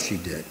doubt that she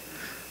did.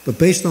 But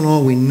based on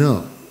all we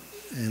know,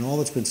 and all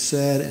that's been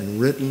said and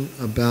written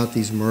about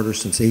these murders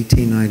since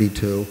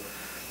 1892,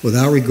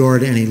 without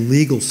regard to any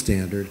legal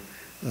standard,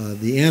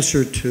 the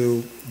answer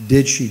to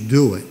did she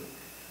do it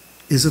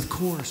is, of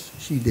course,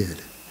 she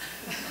did.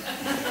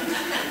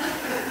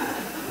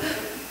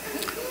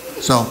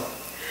 So,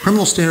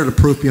 criminal standard of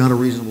proof beyond a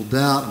reasonable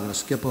doubt. I'm going to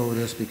skip over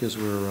this because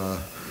we're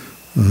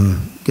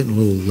getting a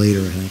little later,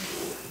 I think.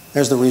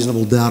 There's the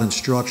reasonable doubt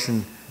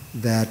instruction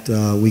that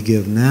we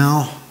give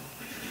now.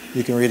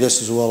 You can read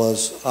this as well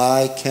as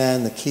I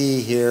can. The key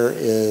here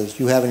is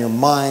you have in your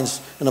minds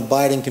an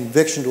abiding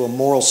conviction to a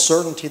moral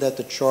certainty that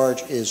the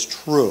charge is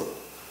true.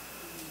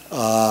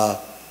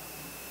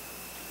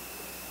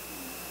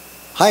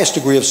 Highest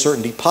degree of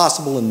certainty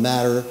possible in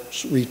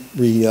matters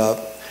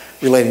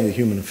relating to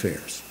human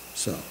affairs.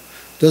 So,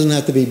 it doesn't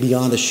have to be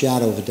beyond a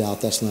shadow of a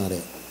doubt. That's not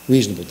it.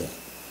 Reasonable doubt.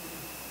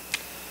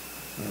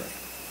 All right.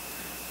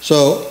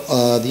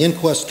 So, the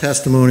inquest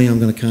testimony, I'm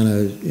going to kind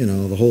of, you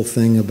know, the whole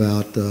thing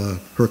about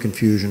her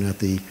confusion at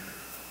the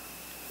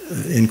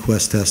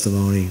inquest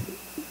testimony,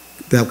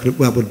 that would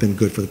have been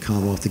good for the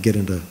Commonwealth to get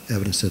into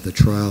evidence at the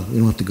trial. We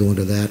don't have to go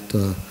into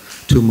that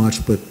too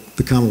much, but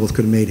the Commonwealth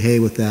could have made hay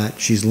with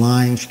that. She's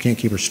lying. She can't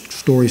keep her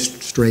story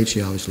straight.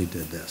 She obviously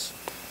did this.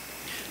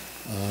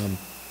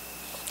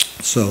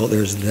 So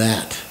there's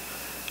that.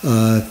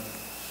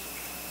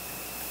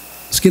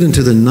 Let's get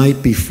into the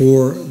night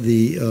before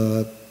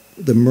the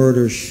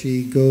murder.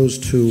 She goes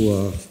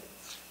to,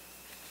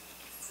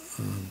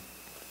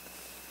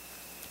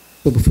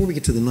 well, before we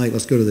get to the night,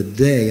 let's go to the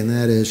day, and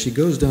that is she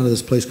goes down to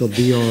this place called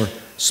B.R.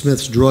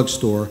 Smith's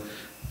Drugstore.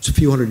 It's a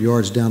few hundred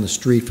yards down the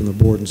street from the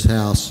Borden's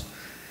house,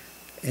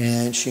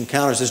 and she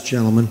encounters this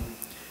gentleman,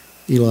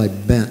 Eli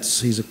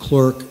Bentz. He's a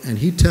clerk, and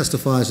he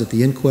testifies at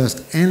the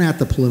inquest and at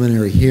the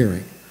preliminary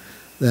hearing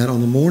that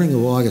on the morning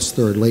of August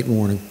 3rd, late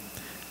morning,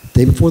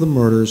 day before the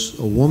murders,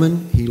 a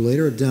woman he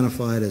later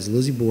identified as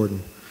Lizzie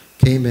Borden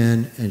came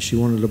in and she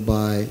wanted to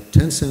buy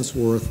 10 cents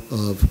worth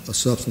of a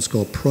substance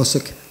called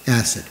prussic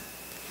acid.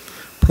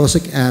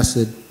 Prussic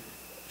acid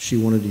she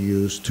wanted to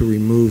use to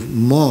remove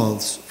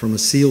moths from a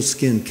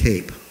sealskin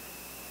cape.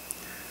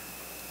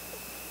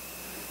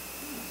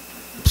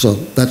 So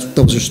that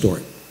was her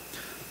story.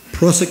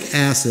 Prussic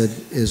acid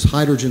is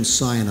hydrogen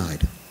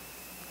cyanide.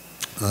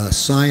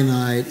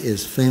 Cyanide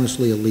is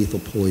famously a lethal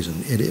poison.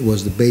 It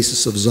was the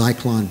basis of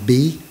Zyklon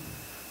B,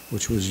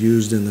 which was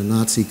used in the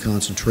Nazi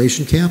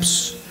concentration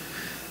camps.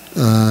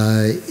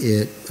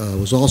 It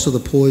was also the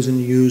poison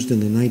used in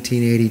the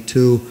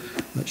 1982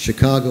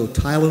 Chicago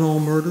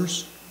Tylenol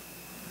murders.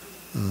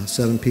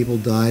 7 people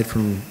died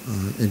from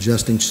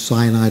ingesting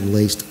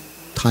cyanide-laced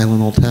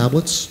Tylenol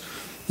tablets.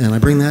 And I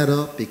bring that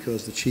up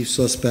because the chief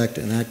suspect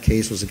in that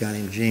case was a guy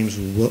named James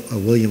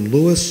William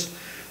Lewis,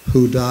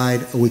 who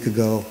died a week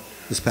ago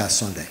this past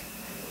Sunday,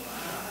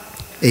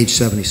 age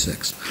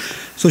 76.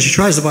 So she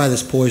tries to buy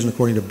this poison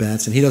according to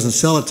Bentz, and he doesn't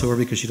sell it to her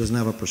because she doesn't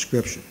have a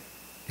prescription.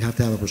 You have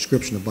to have a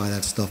prescription to buy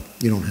that stuff.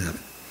 You don't have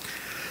it.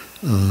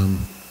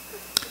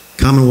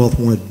 Commonwealth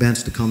wanted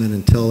Bentz to come in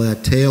and tell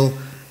that tale,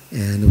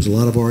 and there was a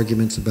lot of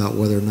arguments about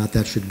whether or not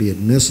that should be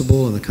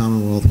admissible, and the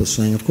Commonwealth was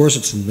saying, of course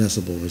it's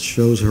admissible. It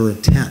shows her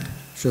intent.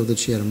 It showed that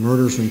she had a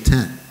murderous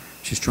intent.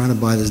 She's trying to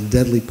buy this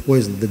deadly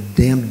poison the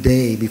damn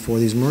day before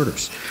these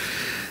murders.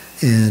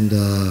 And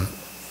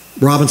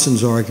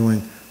Robinson's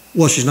arguing,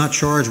 well, she's not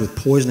charged with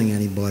poisoning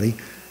anybody,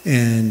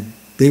 and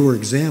they were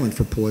examined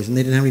for poison.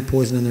 They didn't have any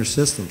poison in their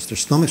systems. Their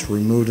stomachs were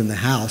removed in the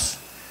house,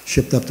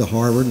 shipped up to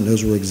Harvard, and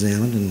those were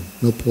examined, and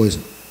no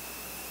poison.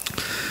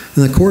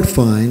 And the court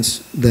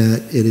finds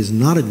that it is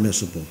not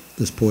admissible,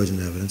 this poison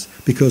evidence,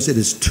 because it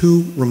is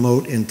too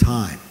remote in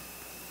time.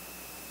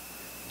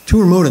 Too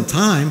remote in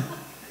time?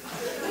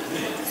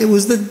 It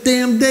was the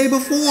damn day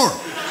before.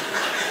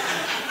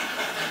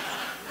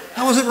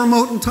 How was it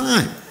remote in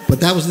time? But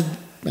that was it.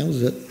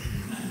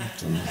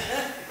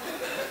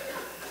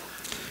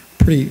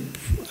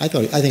 I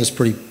think it's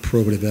pretty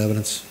probative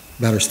evidence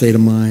about her state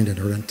of mind and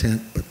her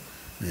intent, but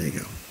there you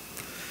go.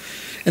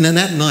 And then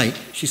that night,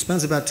 she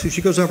spends about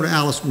she goes over to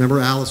Alice, remember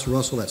Alice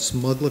Russell, that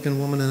smug-looking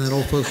woman in that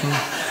old folks' home?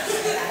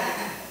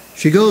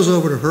 She goes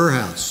over to her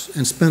house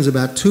and spends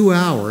about 2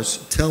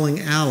 hours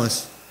telling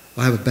Alice,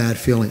 I have a bad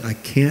feeling, I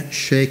can't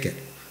shake it.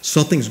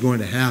 Something's going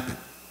to happen.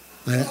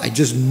 I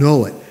just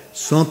know it.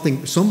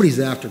 Somebody's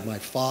after my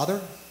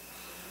father.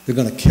 They're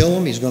going to kill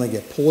him. He's going to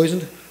get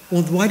poisoned.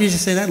 Well, why did you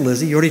say that,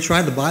 Lizzie? You already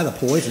tried to buy the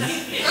poison,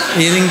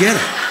 and you didn't get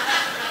it.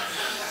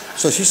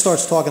 So she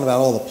starts talking about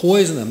all the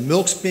poison, the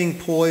milk's being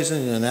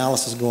poisoned, and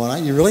Alice is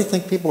going, you really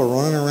think people are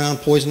running around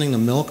poisoning the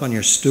milk on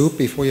your stoop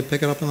before you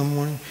pick it up in the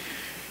morning?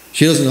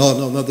 She doesn't,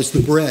 no, it's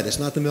the bread. It's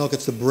not the milk,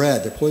 it's the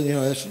bread. They're poisoning,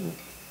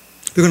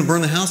 they're going to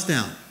burn the house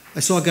down. I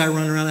saw a guy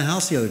running around the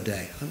house the other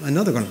day. I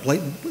know they're going to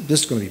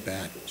this is going to be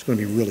bad. It's going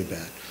to be really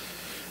bad.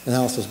 And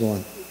Alice was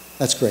going,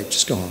 that's great,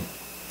 just go home.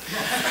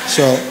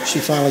 So she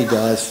finally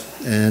does,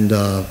 and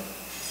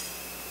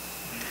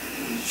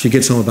she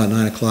gets home about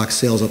 9 o'clock,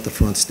 sails up the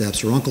front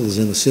steps. Her uncle is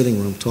in the sitting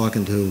room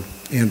talking to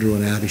Andrew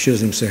and Abby. She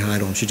doesn't even say hi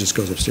to him. She just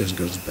goes upstairs and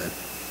goes to bed.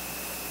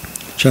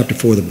 Chapter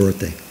 4, the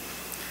birthday.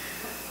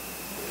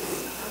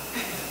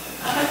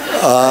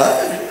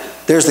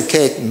 There's the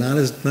cake. Not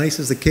as nice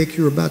as the cake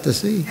you were about to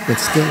see, but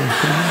still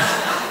pretty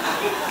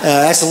nice.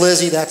 That's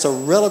Lizzie. That's a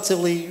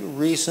relatively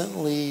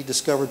recently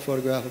discovered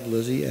photograph of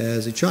Lizzie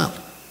as a child.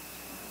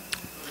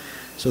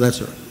 So that's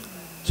her.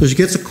 So she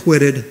gets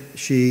acquitted.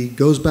 She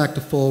goes back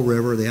to Fall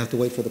River. They have to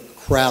wait for the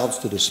crowds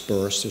to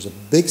disperse. There's a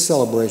big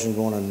celebration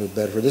going on in New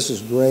Bedford. This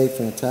is great,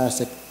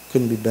 fantastic,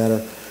 couldn't be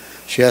better.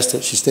 She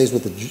stays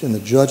in the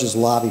judge's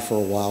lobby for a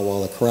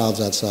while the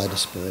crowds outside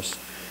disperse.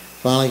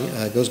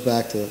 Finally, goes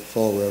back to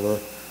Fall River.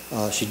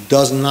 She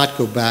does not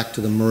go back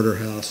to the murder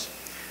house.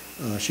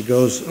 She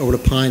goes over to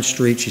Pine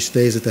Street. She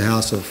stays at the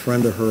house of a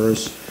friend of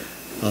hers.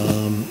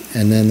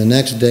 And then the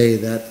next day,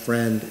 that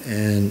friend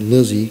and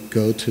Lizzie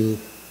go to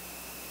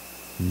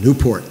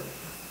Newport.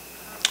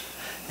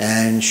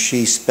 And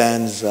she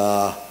spends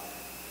the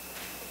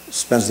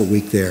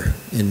week there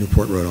in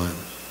Newport, Rhode Island.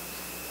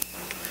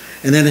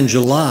 And then in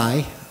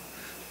July,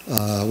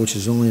 which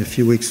is only a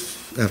few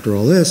weeks after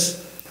all this,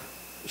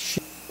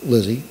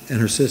 Lizzie and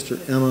her sister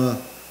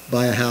Emma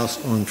buy a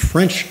house on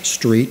French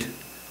Street,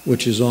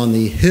 which is on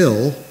the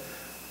hill,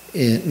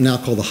 now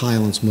called the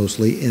Highlands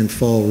mostly, in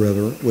Fall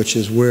River, which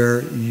is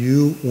where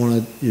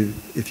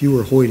if you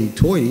were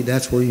hoity-toity,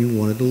 that's where you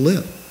wanted to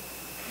live.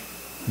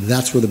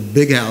 That's where the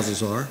big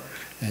houses are,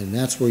 and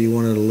that's where you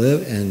wanted to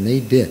live, and they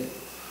did.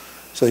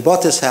 So they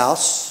bought this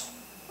house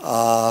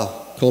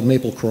called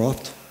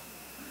Maplecroft,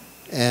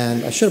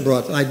 and I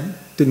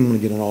didn't want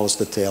to get into all this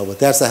detail, but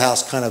that's the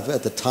house kind of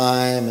at the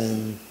time,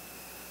 and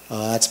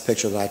that's a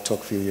picture that I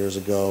took a few years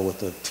ago with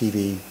the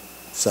TV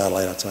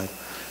satellite outside.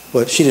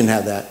 But she didn't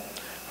have that.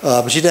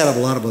 But she did have a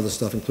lot of other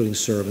stuff, including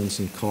servants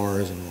and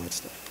cars and all that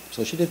stuff.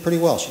 So she did pretty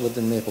well. She lived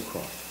in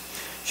Maplecroft.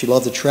 She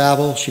loved to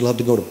travel. She loved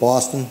to go to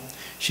Boston.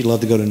 She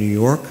loved to go to New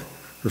York.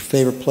 Her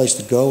favorite place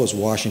to go was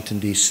Washington,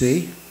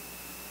 D.C.,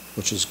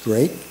 which is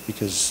great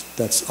because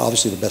that's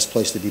obviously the best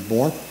place to be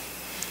born.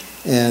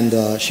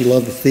 And she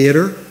loved the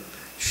theater.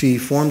 She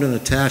formed an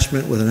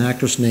attachment with an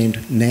actress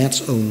named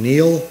Nance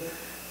O'Neill.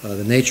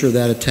 The nature of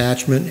that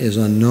attachment is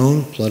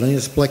unknown, plenty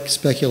of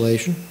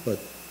speculation, but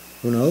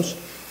who knows?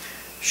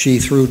 She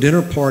threw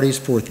dinner parties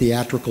for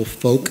theatrical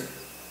folk,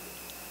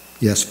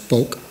 yes,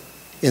 folk,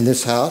 in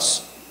this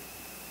house.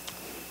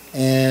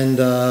 And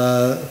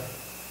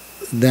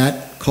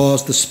that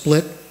caused the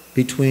split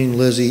between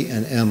Lizzie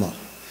and Emma.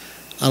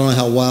 I don't know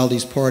how wild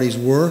these parties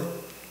were.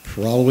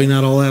 Probably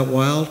not all that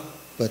wild,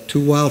 but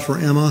too wild for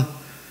Emma.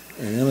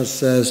 And Emma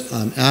says,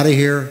 I'm out of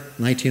here,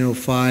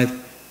 1905.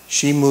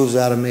 She moves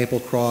out of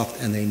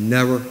Maplecroft, and they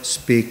never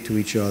speak to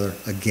each other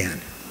again.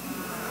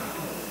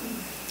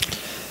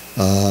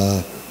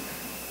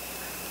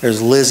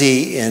 There's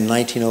Lizzie in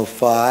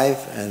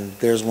 1905, and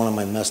there's one of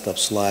my messed up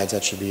slides.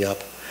 That should be up.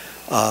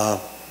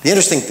 The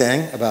interesting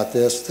thing about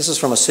this is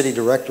from a city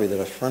directory that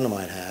a friend of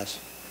mine has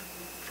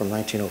from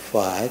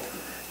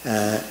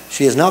 1905.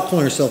 She is now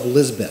calling herself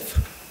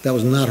Lizbeth. That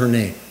was not her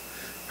name.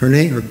 Her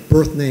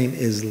birth name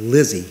is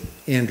Lizzie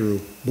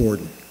Andrew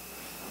Borden.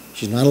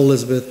 She's not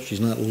Elizabeth, she's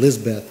not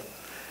Lizbeth.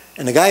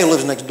 And the guy who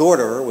lives next door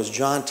to her was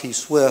John T.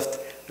 Swift.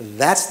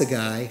 That's the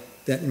guy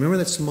that, remember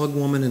that smug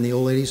woman in the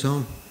old ladies'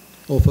 home,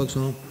 old folks'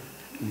 home?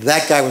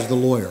 That guy was the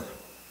lawyer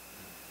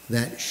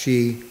that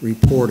she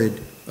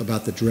reported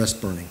about the dress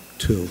burning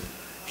to.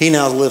 He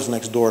now lives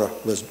next door to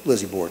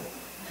Lizzie Borden.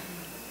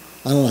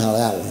 I don't know how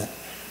that went,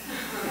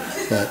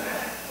 but,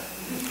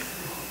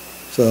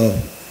 so,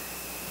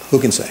 who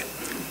can say?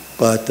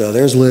 But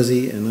there's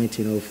Lizzie in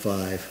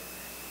 1905.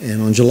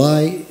 And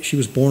she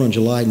was born on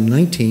July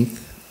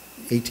 19th,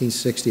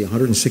 1860,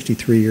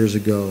 163 years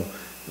ago,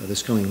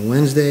 this coming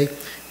Wednesday.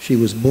 She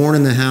was born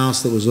in the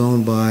house that was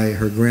owned by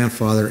her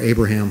grandfather,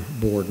 Abraham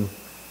Borden,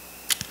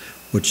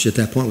 which at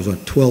that point was on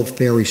 12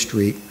 Ferry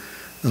Street,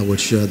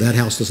 which that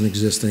house doesn't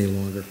exist any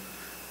longer.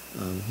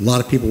 A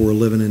lot of people were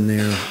living in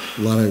there,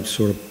 a lot of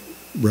sort of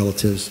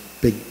relatives,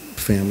 big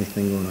family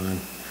thing going on.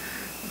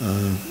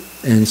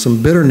 And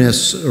some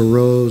bitterness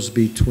arose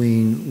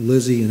between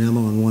Lizzie and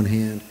Emma on one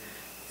hand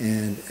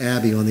and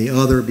Abby on the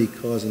other,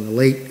 because in the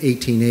late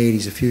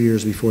 1880s, a few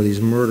years before these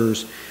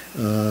murders,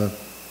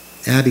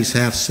 Abby's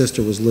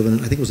half-sister was living in,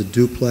 I think it was a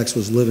duplex,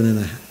 was living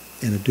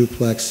in a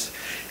duplex,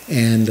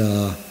 and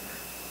the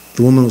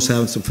woman was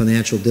having some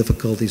financial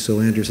difficulties,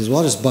 so Andrew says, well,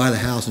 I'll just buy the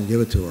house and give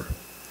it to her.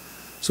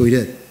 So he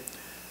did.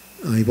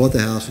 He bought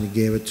the house and he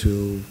gave it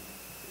to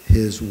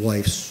his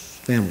wife's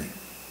family.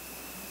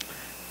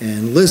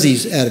 And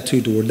Lizzie's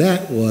attitude toward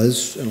that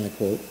was, and I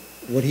quote,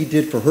 what he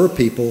did for her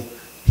people,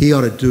 he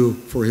ought to do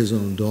for his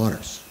own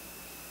daughters.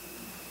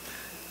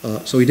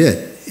 So he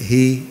did.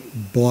 He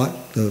bought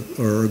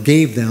or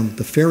gave them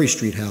the Ferry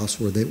Street house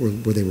where they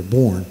were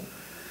born.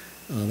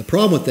 The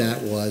problem with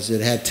that was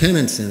it had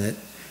tenants in it,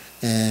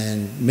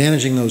 and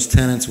managing those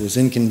tenants was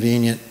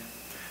inconvenient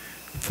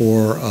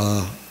for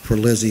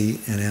Lizzie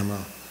and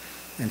Emma.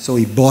 And so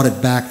he bought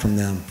it back from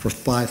them for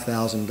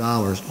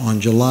 $5,000 on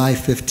July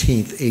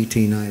 15th,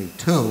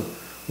 1892,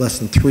 less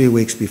than 3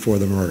 weeks before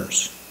the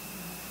murders.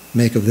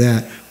 Make of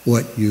that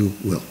what you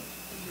will.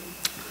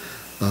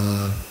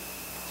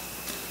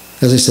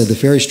 As I said, the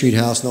Ferry Street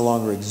house no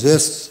longer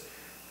exists.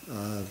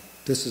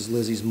 This is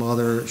Lizzie's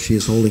mother. She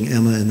is holding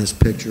Emma in this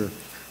picture.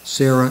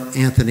 Sarah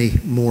Anthony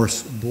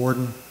Morse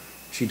Borden.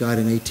 She died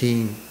in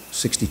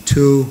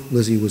 1862.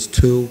 Lizzie was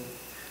 2,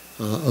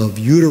 of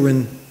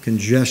uterine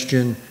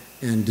congestion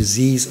and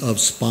disease of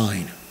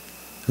spine.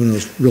 Who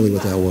knows really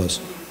what that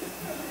was.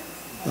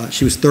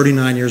 She was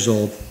 39 years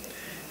old.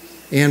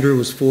 Andrew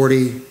was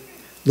 40.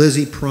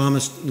 Lizzie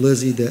promised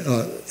Lizzie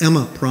that,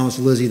 Emma promised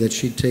Lizzie that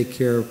she'd take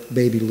care of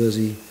baby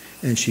Lizzie,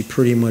 and she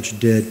pretty much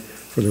did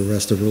for the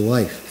rest of her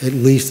life, at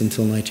least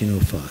until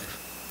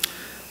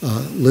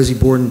 1905. Lizzie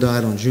Borden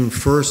died on June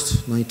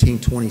 1st,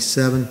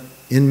 1927,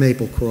 in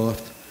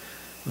Maplecroft.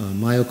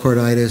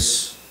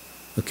 Myocarditis,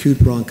 acute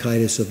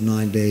bronchitis of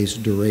 9 days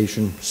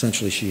duration.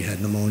 Essentially, she had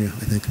pneumonia,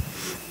 I think.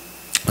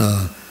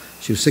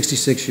 She was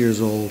 66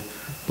 years old,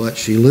 but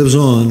she lives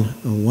on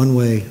one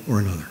way or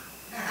another.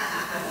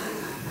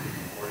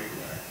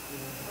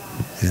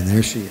 And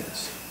there she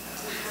is.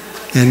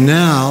 And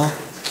now,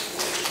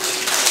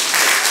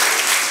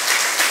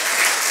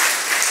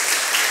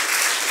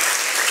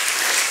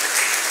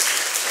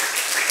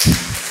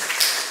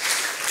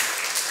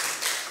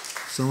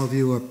 some of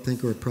you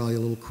think are probably a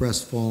little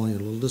crestfallen, a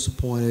little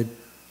disappointed.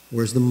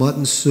 Where's the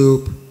mutton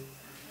soup?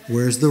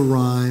 Where's the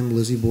rhyme?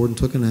 Lizzie Borden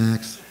took an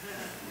axe.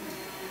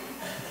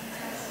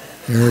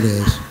 There it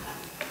is.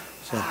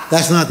 So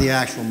that's not the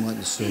actual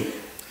mutton soup.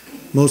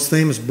 Most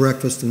famous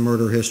breakfast in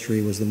murder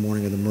history was the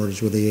morning of the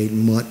murders, where they ate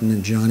mutton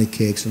and Johnny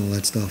cakes and all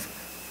that stuff.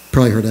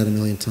 Probably heard that a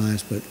million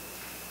times, but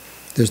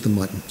there's the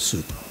mutton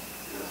soup.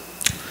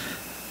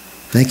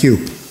 Thank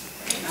you.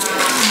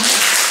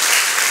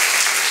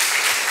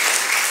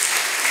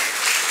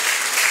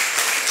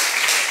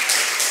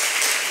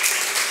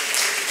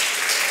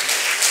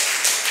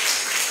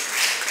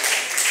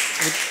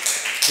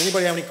 Does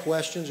anybody have any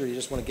questions, or you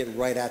just want to get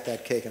right at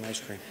that cake and ice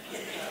cream?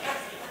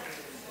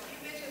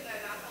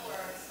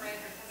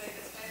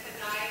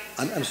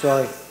 I'm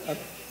sorry. You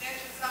mentioned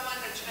someone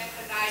that spent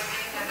the night in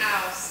the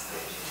house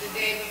the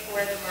day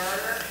before the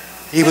murder.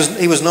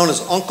 He was known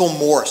as Uncle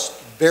Morse.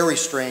 Very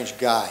strange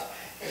guy.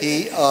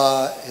 He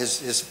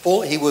was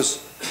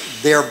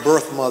their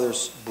birth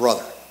mother's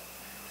brother.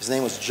 His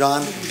name was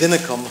John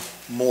Vinicum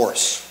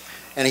Morse.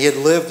 And he had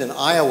lived in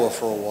Iowa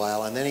for a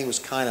while, and then he was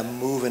kind of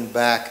moving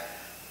back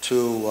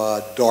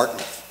to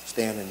Dartmouth,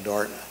 staying in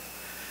Dartmouth.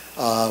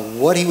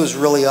 What he was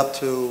really up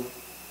to,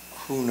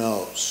 who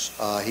knows?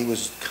 He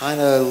was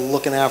kind of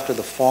looking after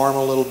the farm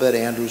a little bit,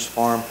 Andrew's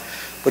farm,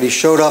 but he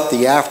showed up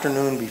the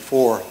afternoon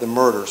before the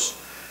murders.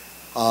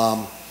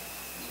 No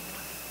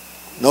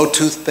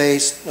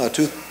toothpaste, no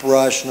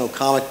toothbrush, no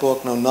comic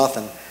book, no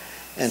nothing,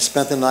 and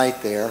spent the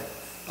night there.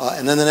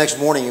 And then the next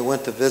morning he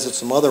went to visit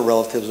some other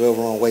relatives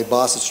over on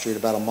Weybosset Street,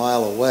 about a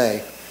mile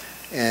away,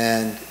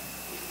 and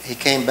he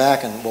came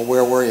back and, well,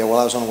 where were you? Well,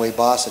 I was on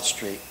Weybosset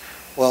Street.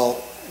 Well,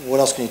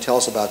 what else can you tell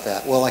us about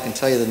that? Well, I can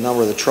tell you the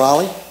number of the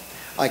trolley.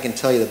 I can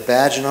tell you the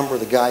badge number of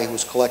the guy who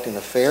was collecting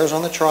the fares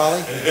on the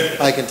trolley.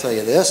 I can tell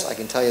you this. I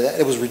can tell you that.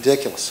 It was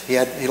ridiculous. He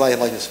had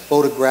like this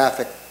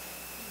photographic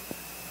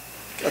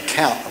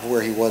account of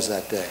where he was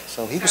that day.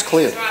 So he was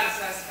clear.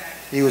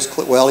 He was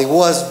well, he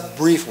was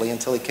briefly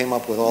until he came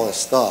up with all this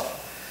stuff.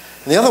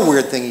 And the other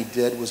weird thing he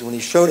did was when he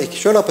showed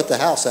up at the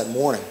house that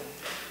morning.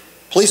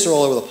 Police are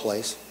all over the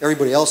place.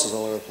 Everybody else is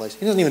all over the place.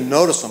 He doesn't even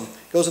notice them.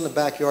 Goes in the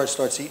backyard,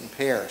 starts eating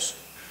pears.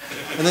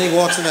 And then he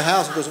walks in the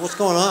house and goes, "What's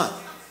going on?"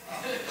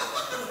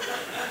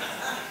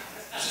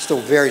 Just a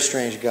very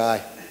strange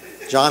guy.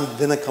 John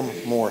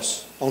Vinicum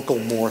Morse, Uncle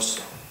Morse.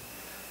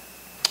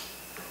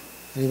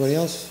 Anybody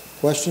else?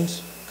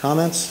 Questions?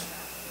 Comments?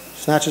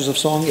 Snatches of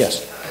song?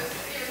 Yes.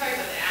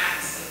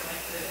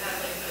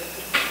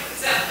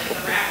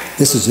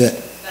 This is it.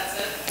 That's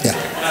it? Yeah,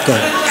 go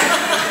ahead.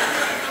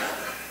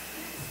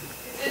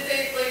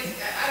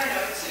 I don't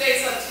know,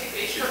 today's on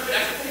TV, but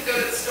after they go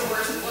to the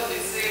stores and what they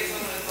say,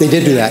 someone... They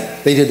did do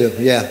that. They did do,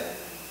 yeah.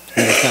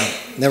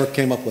 Never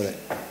came up with it.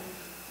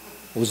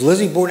 It was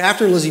Lizzie Borden.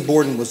 After Lizzie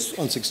Borden was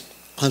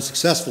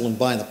unsuccessful in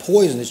buying the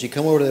poison, did she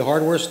come over to the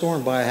hardware store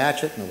and buy a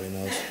hatchet? Nobody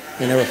knows.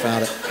 They never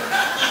found it.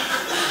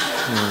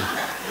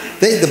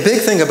 The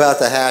big thing about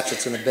the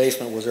hatchets in the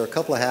basement was there were a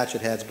couple of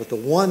hatchet heads, but the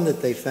one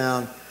that they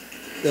found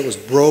that was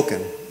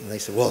broken, and they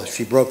said, well,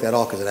 she broke that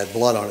off because it had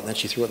blood on it, and then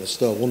she threw it in the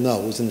stove. Well,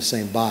 no, it was in the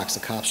same box. The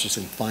cops just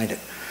didn't find it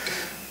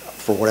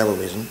for whatever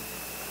reason.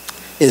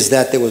 Is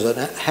that there was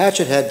a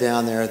hatchet head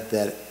down there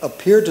that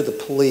appeared to the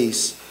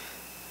police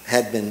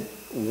had been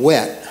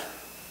wet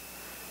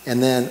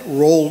and then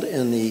rolled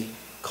in the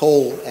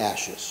coal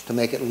ashes to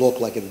make it look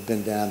like it had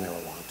been down there a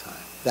long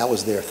time. That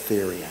was their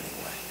theory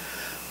anyway.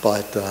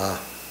 But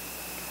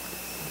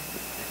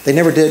they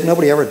never did,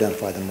 nobody ever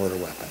identified the murder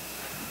weapon.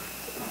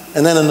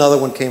 And then another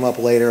one came up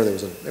later. There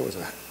was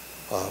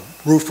a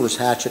roofer's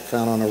hatchet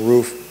found on a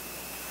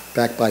roof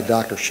back by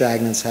Dr.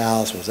 Shagnan's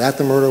house. Was that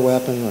the murder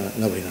weapon?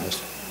 Nobody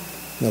knows.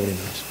 Nobody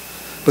knows.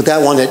 But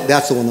that one,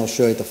 that's the one they'll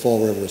show you at the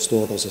Fall River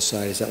Historical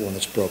Society, is that one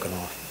that's broken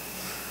off.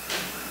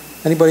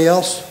 Anybody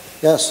else?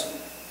 Yes?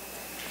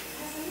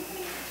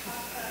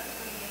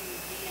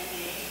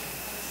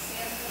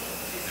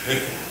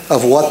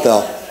 Of what,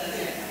 though?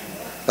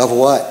 Of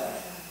what?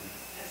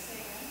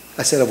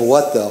 I said of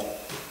what, though?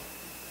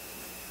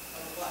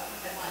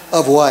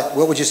 Of what?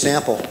 What would you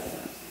sample?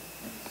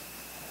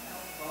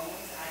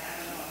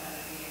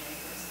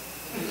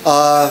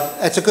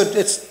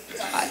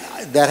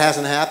 That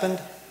hasn't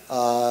happened.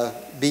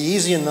 Be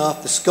easy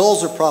enough. The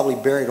skulls are probably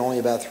buried only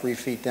about 3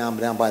 feet down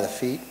by the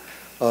feet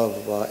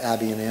of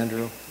Abby and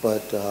Andrew,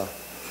 but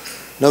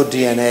no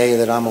DNA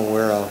that I'm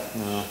aware of.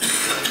 No.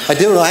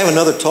 I have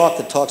another talk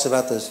that talks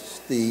about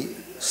the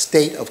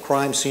state of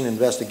crime scene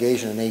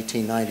investigation in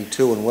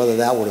 1892 and whether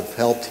that would have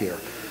helped here,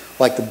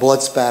 like the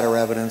blood spatter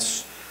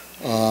evidence.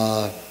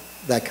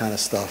 That kind of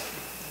stuff.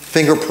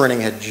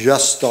 Fingerprinting had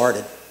just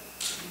started,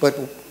 but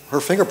her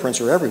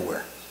fingerprints are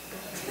everywhere.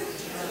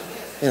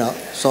 You know,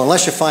 so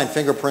unless you find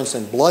fingerprints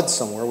in blood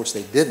somewhere, which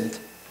they didn't,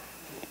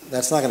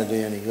 that's not going to do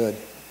you any good.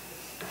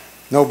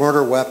 No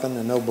murder weapon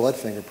and no blood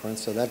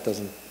fingerprints, so that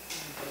doesn't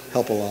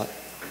help a lot.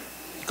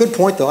 Good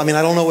point, though. I mean,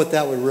 I don't know what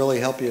that would really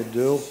help you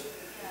do.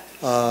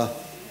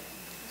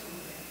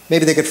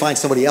 Maybe they could find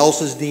somebody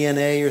else's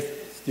DNA,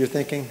 you're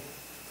thinking?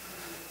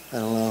 I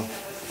don't know.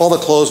 All the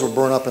clothes were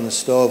burned up in the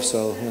stove,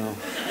 so, you know.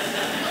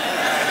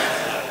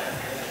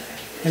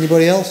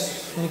 Anybody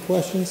else? Any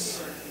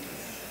questions?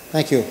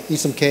 Thank you. Eat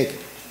some cake.